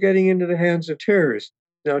also of getting into the hands of terrorists.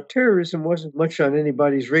 Now, terrorism wasn't much on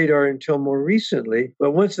anybody's radar until more recently,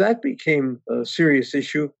 but once that became a serious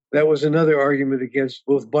issue, that was another argument against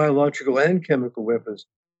both biological and chemical weapons.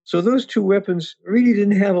 So those two weapons really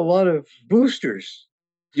didn't have a lot of boosters.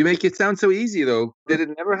 You make it sound so easy, though. Did it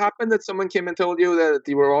never happen that someone came and told you that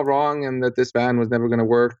you were all wrong and that this ban was never going to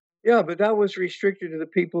work? Yeah, but that was restricted to the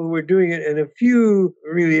people who were doing it and a few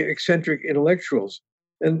really eccentric intellectuals.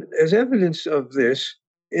 And as evidence of this,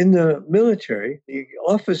 in the military, the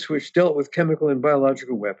office which dealt with chemical and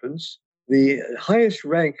biological weapons, the highest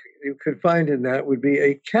rank you could find in that would be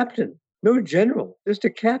a captain, no general, just a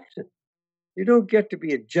captain. You don't get to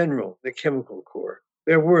be a general in the chemical corps.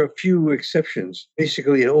 There were a few exceptions,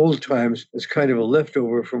 basically in old times as kind of a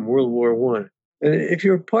leftover from World War I. And if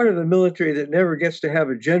you're part of the military that never gets to have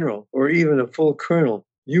a general or even a full colonel,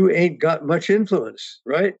 you ain't got much influence,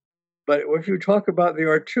 right? But if you talk about the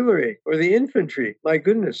artillery or the infantry, my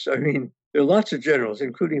goodness, I mean, there are lots of generals,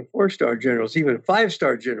 including 4-star generals, even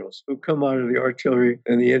 5-star generals who come out of the artillery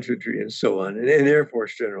and the infantry and so on, and Air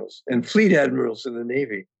Force generals and fleet admirals in the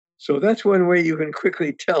Navy. So that's one way you can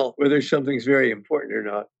quickly tell whether something's very important or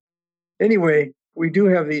not. Anyway, we do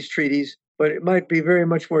have these treaties, but it might be very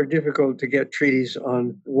much more difficult to get treaties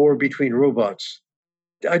on war between robots.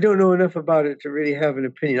 I don't know enough about it to really have an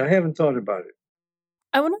opinion. I haven't thought about it.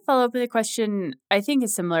 I want to follow up with a question I think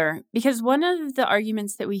is similar, because one of the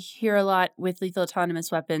arguments that we hear a lot with lethal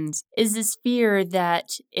autonomous weapons is this fear that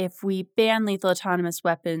if we ban lethal autonomous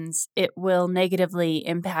weapons, it will negatively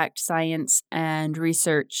impact science and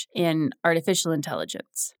research in artificial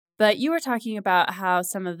intelligence. But you were talking about how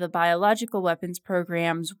some of the biological weapons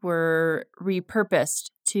programs were repurposed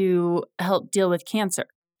to help deal with cancer.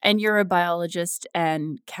 And you're a biologist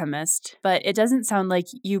and chemist, but it doesn't sound like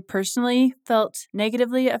you personally felt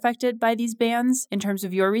negatively affected by these bans in terms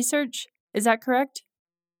of your research. Is that correct?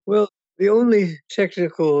 Well, the only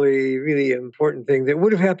technically really important thing that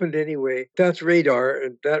would have happened anyway, that's radar.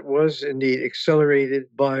 And that was indeed accelerated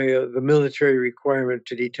by the military requirement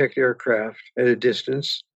to detect aircraft at a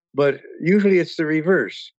distance. But usually it's the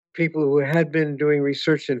reverse. People who had been doing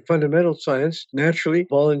research in fundamental science naturally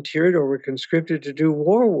volunteered or were conscripted to do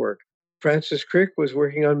war work. Francis Crick was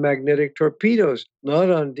working on magnetic torpedoes,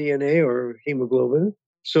 not on DNA or hemoglobin.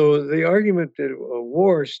 So the argument that a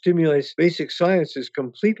war stimulates basic science is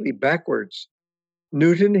completely backwards.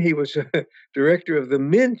 Newton, he was a director of the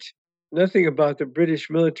Mint. Nothing about the British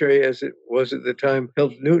military, as it was at the time,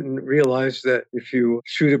 helped Newton realize that if you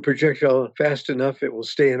shoot a projectile fast enough, it will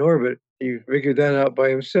stay in orbit. He figured that out by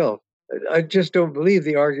himself. I just don't believe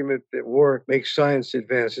the argument that war makes science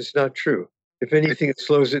advance. It's not true. If anything, it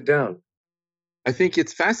slows it down. I think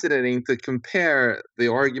it's fascinating to compare the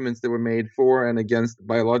arguments that were made for and against the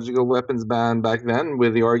biological weapons ban back then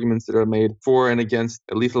with the arguments that are made for and against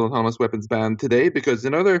a lethal autonomous weapons ban today, because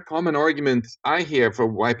another common argument I hear for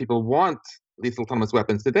why people want lethal autonomous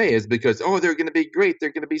weapons today is because, oh, they're going to be great.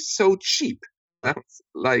 They're going to be so cheap. That's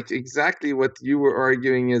like exactly what you were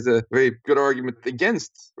arguing is a very good argument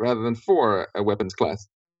against rather than for a weapons class.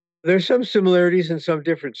 There's some similarities and some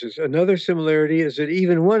differences. Another similarity is that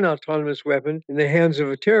even one autonomous weapon in the hands of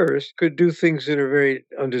a terrorist could do things that are very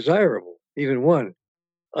undesirable, even one.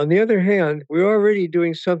 On the other hand, we're already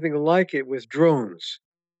doing something like it with drones.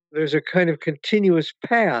 There's a kind of continuous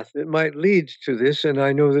path that might lead to this, and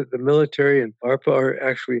I know that the military and ARPA are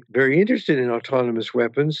actually very interested in autonomous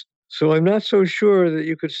weapons. So I'm not so sure that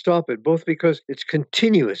you could stop it, both because it's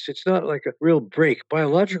continuous. It's not like a real break.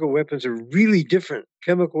 Biological weapons are really different.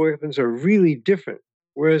 Chemical weapons are really different.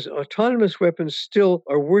 Whereas autonomous weapons still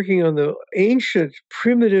are working on the ancient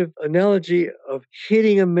primitive analogy of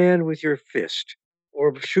hitting a man with your fist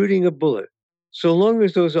or shooting a bullet. So long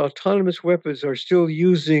as those autonomous weapons are still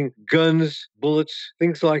using guns, bullets,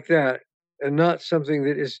 things like that, and not something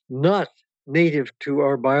that is not native to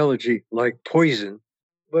our biology, like poison.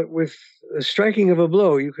 But with the striking of a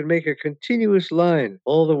blow, you can make a continuous line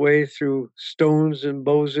all the way through stones and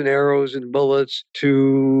bows and arrows and bullets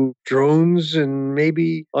to drones and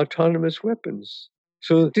maybe autonomous weapons.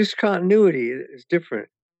 So discontinuity is different.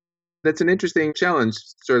 That's an interesting challenge,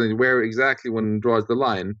 certainly, where exactly one draws the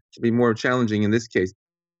line to be more challenging in this case.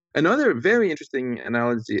 Another very interesting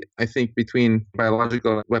analogy, I think, between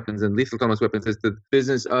biological weapons and lethal autonomous weapons is the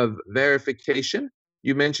business of verification.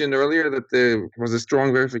 You mentioned earlier that there was a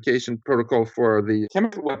strong verification protocol for the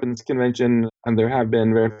Chemical Weapons Convention, and there have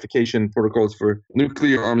been verification protocols for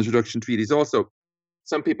nuclear arms reduction treaties also.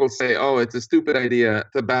 Some people say, oh, it's a stupid idea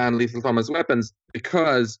to ban lethal autonomous weapons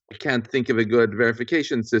because we can't think of a good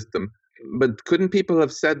verification system. But couldn't people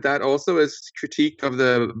have said that also as critique of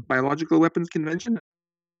the Biological Weapons Convention?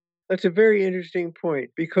 That's a very interesting point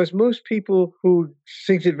because most people who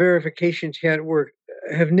think that verifications can't work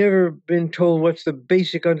have never been told what's the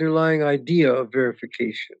basic underlying idea of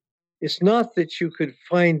verification. It's not that you could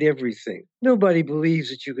find everything. Nobody believes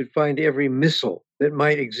that you could find every missile that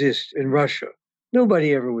might exist in Russia.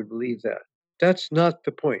 Nobody ever would believe that. That's not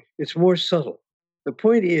the point. It's more subtle. The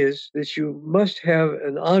point is that you must have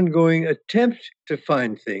an ongoing attempt to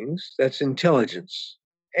find things. That's intelligence.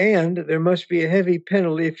 And there must be a heavy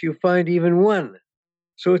penalty if you find even one.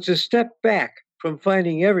 So it's a step back from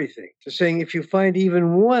finding everything to saying if you find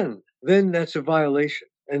even one, then that's a violation.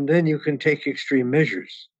 And then you can take extreme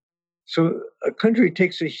measures. So a country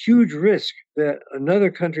takes a huge risk that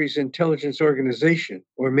another country's intelligence organization,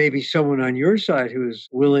 or maybe someone on your side who is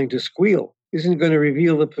willing to squeal, isn't going to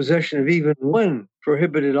reveal the possession of even one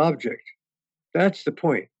prohibited object. That's the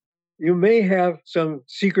point. You may have some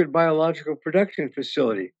secret biological production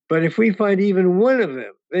facility, but if we find even one of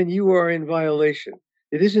them, then you are in violation.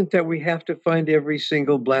 It isn't that we have to find every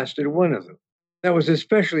single blasted one of them. That was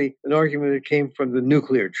especially an argument that came from the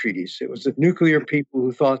nuclear treaties. It was the nuclear people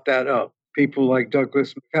who thought that up. People like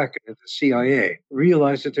Douglas MacArthur at the CIA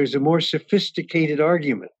realized that there's a more sophisticated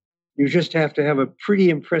argument. You just have to have a pretty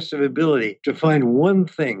impressive ability to find one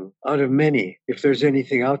thing out of many if there's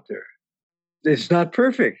anything out there. It's not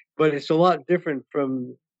perfect, but it's a lot different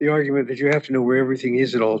from the argument that you have to know where everything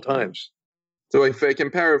is at all times. So if I can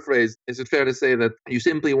paraphrase, is it fair to say that you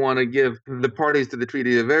simply want to give the parties to the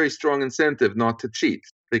treaty a very strong incentive not to cheat?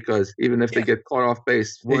 Because even if they get caught off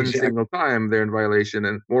base one single time, they're in violation.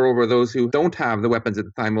 And moreover, those who don't have the weapons at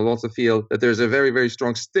the time will also feel that there's a very, very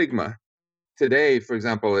strong stigma. Today, for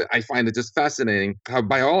example, I find it just fascinating how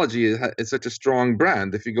biology is such a strong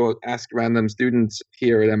brand. If you go ask random students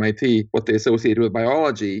here at MIT what they associate with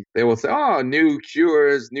biology, they will say, oh, new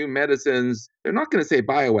cures, new medicines. They're not going to say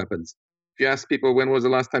bioweapons. If you ask people when was the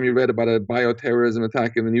last time you read about a bioterrorism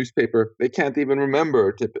attack in the newspaper, they can't even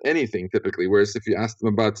remember anything typically. Whereas if you ask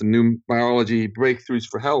them about some new biology breakthroughs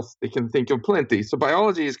for health, they can think of plenty. So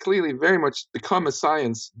biology has clearly very much become a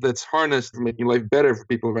science that's harnessed for making life better for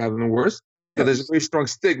people rather than worse. So there's a very strong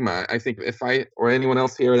stigma. I think if I or anyone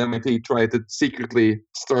else here at MIT tried to secretly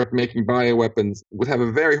start making bioweapons, would have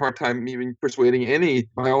a very hard time even persuading any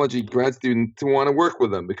biology grad student to want to work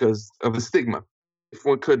with them because of the stigma. If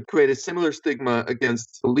one could create a similar stigma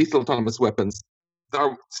against lethal autonomous weapons,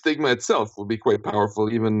 our stigma itself would be quite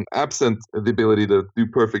powerful, even absent the ability to do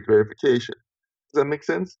perfect verification. Does that make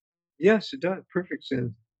sense? Yes, it does. Perfect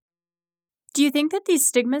sense. Do you think that these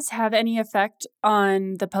stigmas have any effect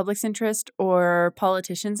on the public's interest or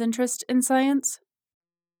politicians' interest in science?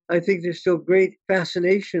 I think there's still great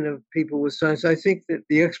fascination of people with science. I think that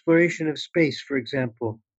the exploration of space, for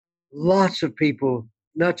example, lots of people,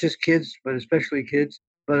 not just kids, but especially kids,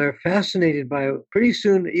 but are fascinated by it. Pretty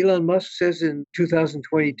soon, Elon Musk says in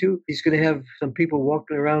 2022, he's going to have some people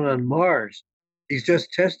walking around on Mars. He's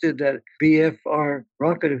just tested that BFR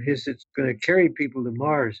rocket of his that's going to carry people to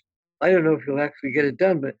Mars. I don't know if he'll actually get it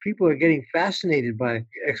done, but people are getting fascinated by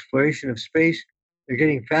exploration of space. They're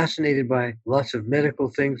getting fascinated by lots of medical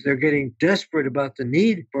things. They're getting desperate about the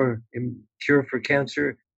need for a cure for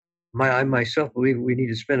cancer. I myself believe we need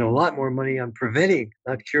to spend a lot more money on preventing,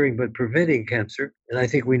 not curing, but preventing cancer. And I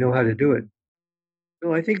think we know how to do it.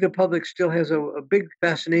 So I think the public still has a big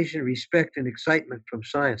fascination, respect, and excitement from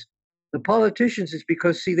science. The politicians is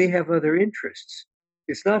because, see, they have other interests.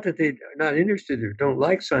 It's not that they're not interested or don't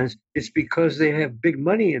like science. It's because they have big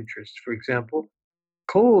money interests. For example,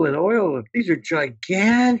 coal and oil, these are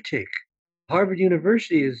gigantic. Harvard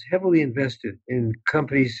University is heavily invested in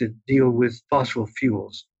companies that deal with fossil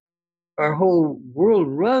fuels. Our whole world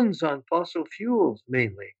runs on fossil fuels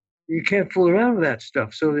mainly. You can't fool around with that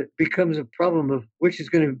stuff. So it becomes a problem of which is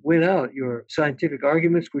going to win out, your scientific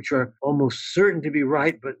arguments, which are almost certain to be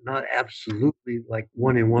right, but not absolutely like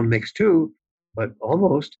 1 and 1 makes 2, but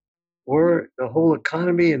almost, or the whole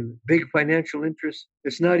economy and big financial interests.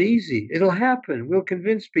 It's not easy. It'll happen. We'll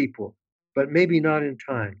convince people, but maybe not in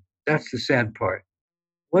time. That's the sad part.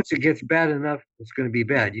 Once it gets bad enough, it's going to be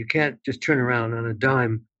bad. You can't just turn around on a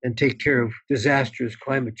dime and take care of disastrous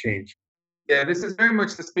climate change. Yeah, this is very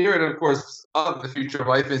much the spirit, of course, of the Future of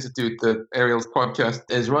Life Institute that Ariel's podcast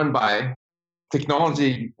is run by.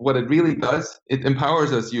 Technology, what it really does, it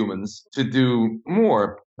empowers us humans to do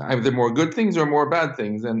more, either more good things or more bad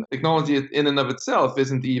things. And technology in and of itself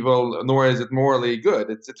isn't evil, nor is it morally good.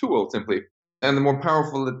 It's a tool, simply. And the more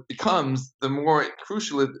powerful it becomes, the more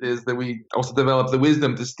crucial it is that we also develop the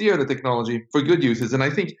wisdom to steer the technology for good uses. And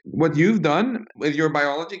I think what you've done with your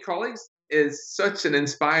biology colleagues is such an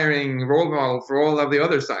inspiring role model for all of the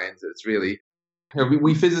other sciences, really.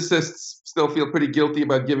 We physicists still feel pretty guilty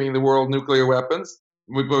about giving the world nuclear weapons.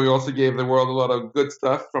 But we also gave the world a lot of good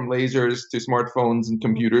stuff, from lasers to smartphones and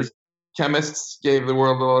computers. Chemists gave the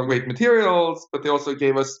world a lot of great materials, but they also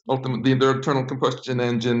gave us ultimately the internal combustion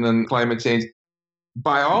engine and climate change.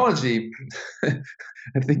 Biology,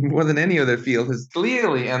 I think more than any other field, has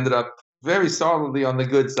clearly ended up very solidly on the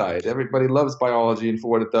good side. Everybody loves biology and for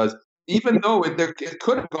what it does, even though it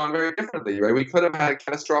could have gone very differently, right? We could have had a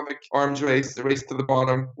catastrophic arms race, a race to the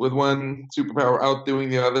bottom, with one superpower outdoing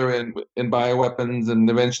the other in bioweapons, and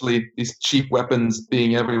eventually these cheap weapons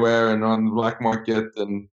being everywhere and on the black market,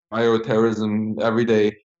 and bioterrorism every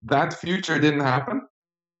day. That future didn't happen.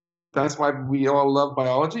 That's why we all love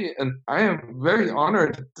biology. And I am very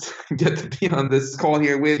honored to get to be on this call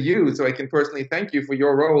here with you, so I can personally thank you for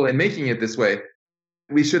your role in making it this way.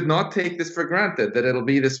 We should not take this for granted, that it'll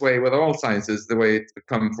be this way with all sciences, the way it's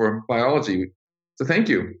become for biology. So thank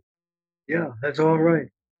you. Yeah, that's all right.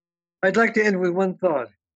 I'd like to end with one thought.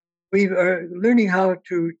 We are learning how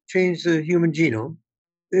to change the human genome.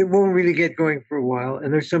 It won't really get going for a while,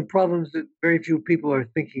 and there's some problems that very few people are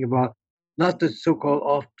thinking about. Not the so-called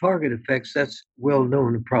off-target effects, that's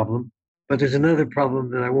well-known problem, but there's another problem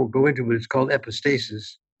that I won't go into, but it's called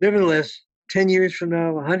epistasis. Nevertheless, 10 years from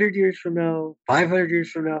now, 100 years from now, 500 years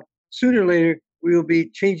from now, sooner or later, we will be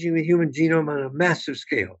changing the human genome on a massive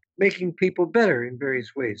scale, making people better in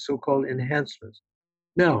various ways, so-called enhancements.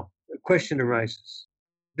 Now, the question arises.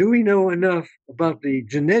 Do we know enough about the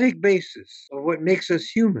genetic basis of what makes us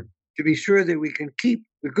human to be sure that we can keep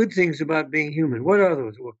the good things about being human? What are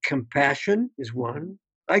those? Well, compassion is one.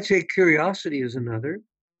 I'd say curiosity is another.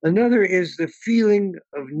 Another is the feeling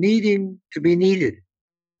of needing to be needed.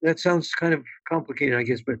 That sounds kind of complicated, I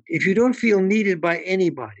guess, but if you don't feel needed by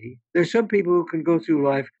anybody, there's some people who can go through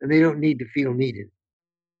life and they don't need to feel needed.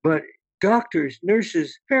 But doctors,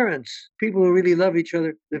 nurses, parents, people who really love each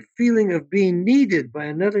other, the feeling of being needed by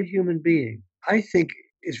another human being, I think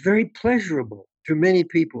is very pleasurable to many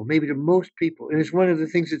people, maybe to most people. And it's one of the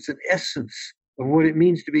things that's an essence of what it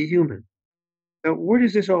means to be human. Now, where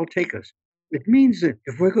does this all take us? It means that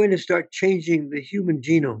if we're going to start changing the human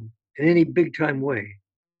genome in any big time way,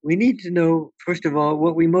 we need to know, first of all,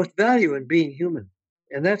 what we most value in being human.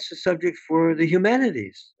 And that's the subject for the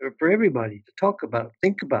humanities, or for everybody to talk about,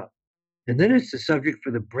 think about. And then it's the subject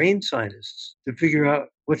for the brain scientists to figure out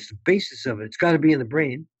what's the basis of it. It's got to be in the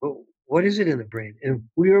brain, but what is it in the brain? And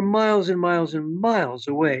we are miles and miles and miles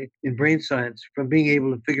away in brain science from being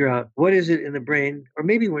able to figure out what is it in the brain, or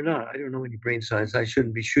maybe we're not. I don't know any brain science. I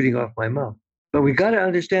shouldn't be shooting off my mouth. But we got to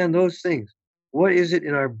understand those things. What is it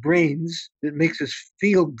in our brains that makes us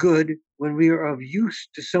feel good when we are of use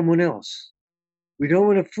to someone else? We don't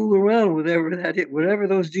want to fool around with whatever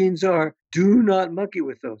those genes are. Do not monkey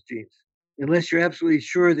with those genes unless you're absolutely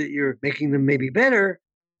sure that you're making them maybe better.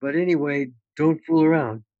 But anyway, don't fool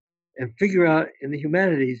around and figure out in the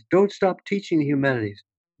humanities. Don't stop teaching the humanities.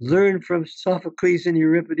 Learn from Sophocles and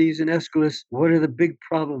Euripides and Aeschylus what are the big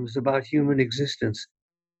problems about human existence.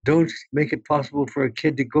 Don't make it possible for a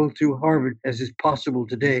kid to go through Harvard, as is possible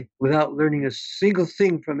today, without learning a single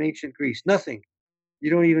thing from ancient Greece. Nothing. You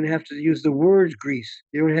don't even have to use the word Greece.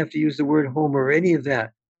 You don't have to use the word Homer or any of that.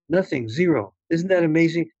 Nothing. Zero. Isn't that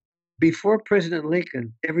amazing? Before President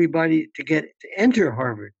Lincoln, everybody to enter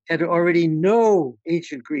Harvard had to already know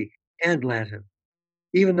ancient Greek and Latin,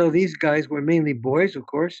 even though these guys were mainly boys, of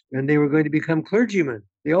course, and they were going to become clergymen.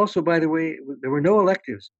 They also, by the way, there were no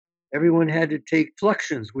electives. Everyone had to take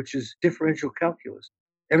fluxions, which is differential calculus.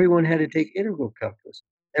 Everyone had to take integral calculus.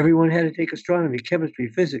 Everyone had to take astronomy, chemistry,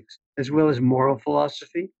 physics, as well as moral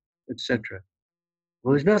philosophy, etc.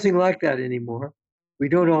 Well, there's nothing like that anymore. We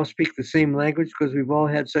don't all speak the same language because we've all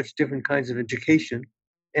had such different kinds of education.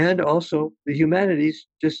 And also, the humanities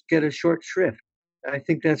just get a short shrift. I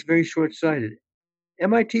think that's very short sighted.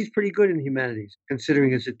 MIT is pretty good in humanities,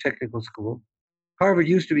 considering it's a technical school. Harvard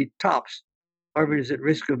used to be tops. Harvard is at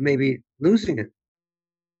risk of maybe losing it.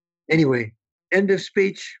 Anyway, end of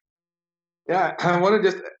speech. Yeah, I want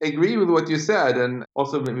to just agree with what you said and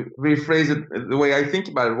also maybe rephrase it the way I think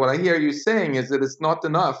about it. What I hear you saying is that it's not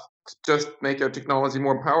enough to just make our technology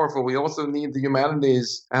more powerful. We also need the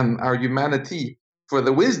humanities and our humanity for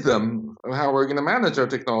the wisdom of how we're going to manage our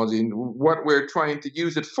technology and what we're trying to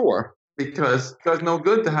use it for. Because it does no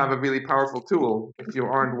good to have a really powerful tool if you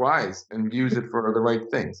aren't wise and use it for the right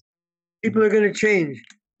things. People are going to change.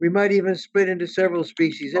 We might even split into several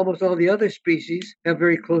species. Almost all the other species have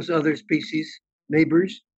very close other species,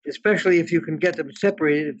 neighbors, especially if you can get them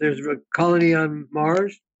separated. If there's a colony on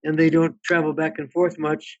Mars and they don't travel back and forth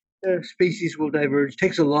much, the species will diverge. It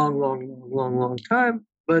takes a long time.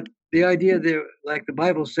 But the idea that, like the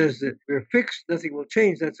Bible says, that we're fixed, nothing will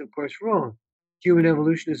change, that's of course wrong. Human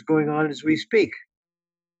evolution is going on as we speak.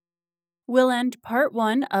 We'll end part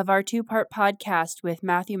 1 of our 2-part podcast with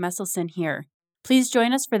Matthew Meselson here. Please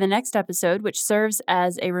join us for the next episode, which serves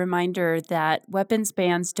as a reminder that weapons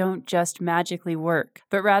bans don't just magically work,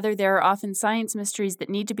 but rather there are often science mysteries that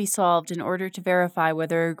need to be solved in order to verify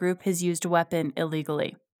whether a group has used a weapon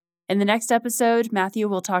illegally. In the next episode, Matthew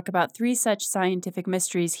will talk about 3 such scientific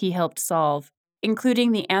mysteries he helped solve,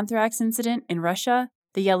 including the anthrax incident in Russia,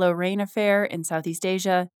 the Yellow Rain affair in Southeast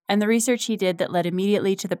Asia, and the research he did that led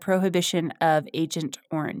immediately to the prohibition of Agent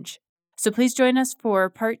Orange. So please join us for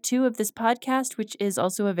part 2 of this podcast, which is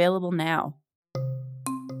also available now.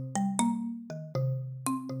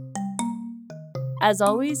 As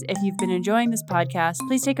always, if you've been enjoying this podcast,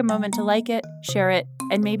 please take a moment to like it, share it,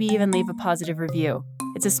 and maybe even leave a positive review.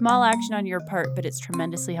 It's a small action on your part, but it's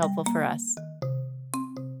tremendously helpful for us.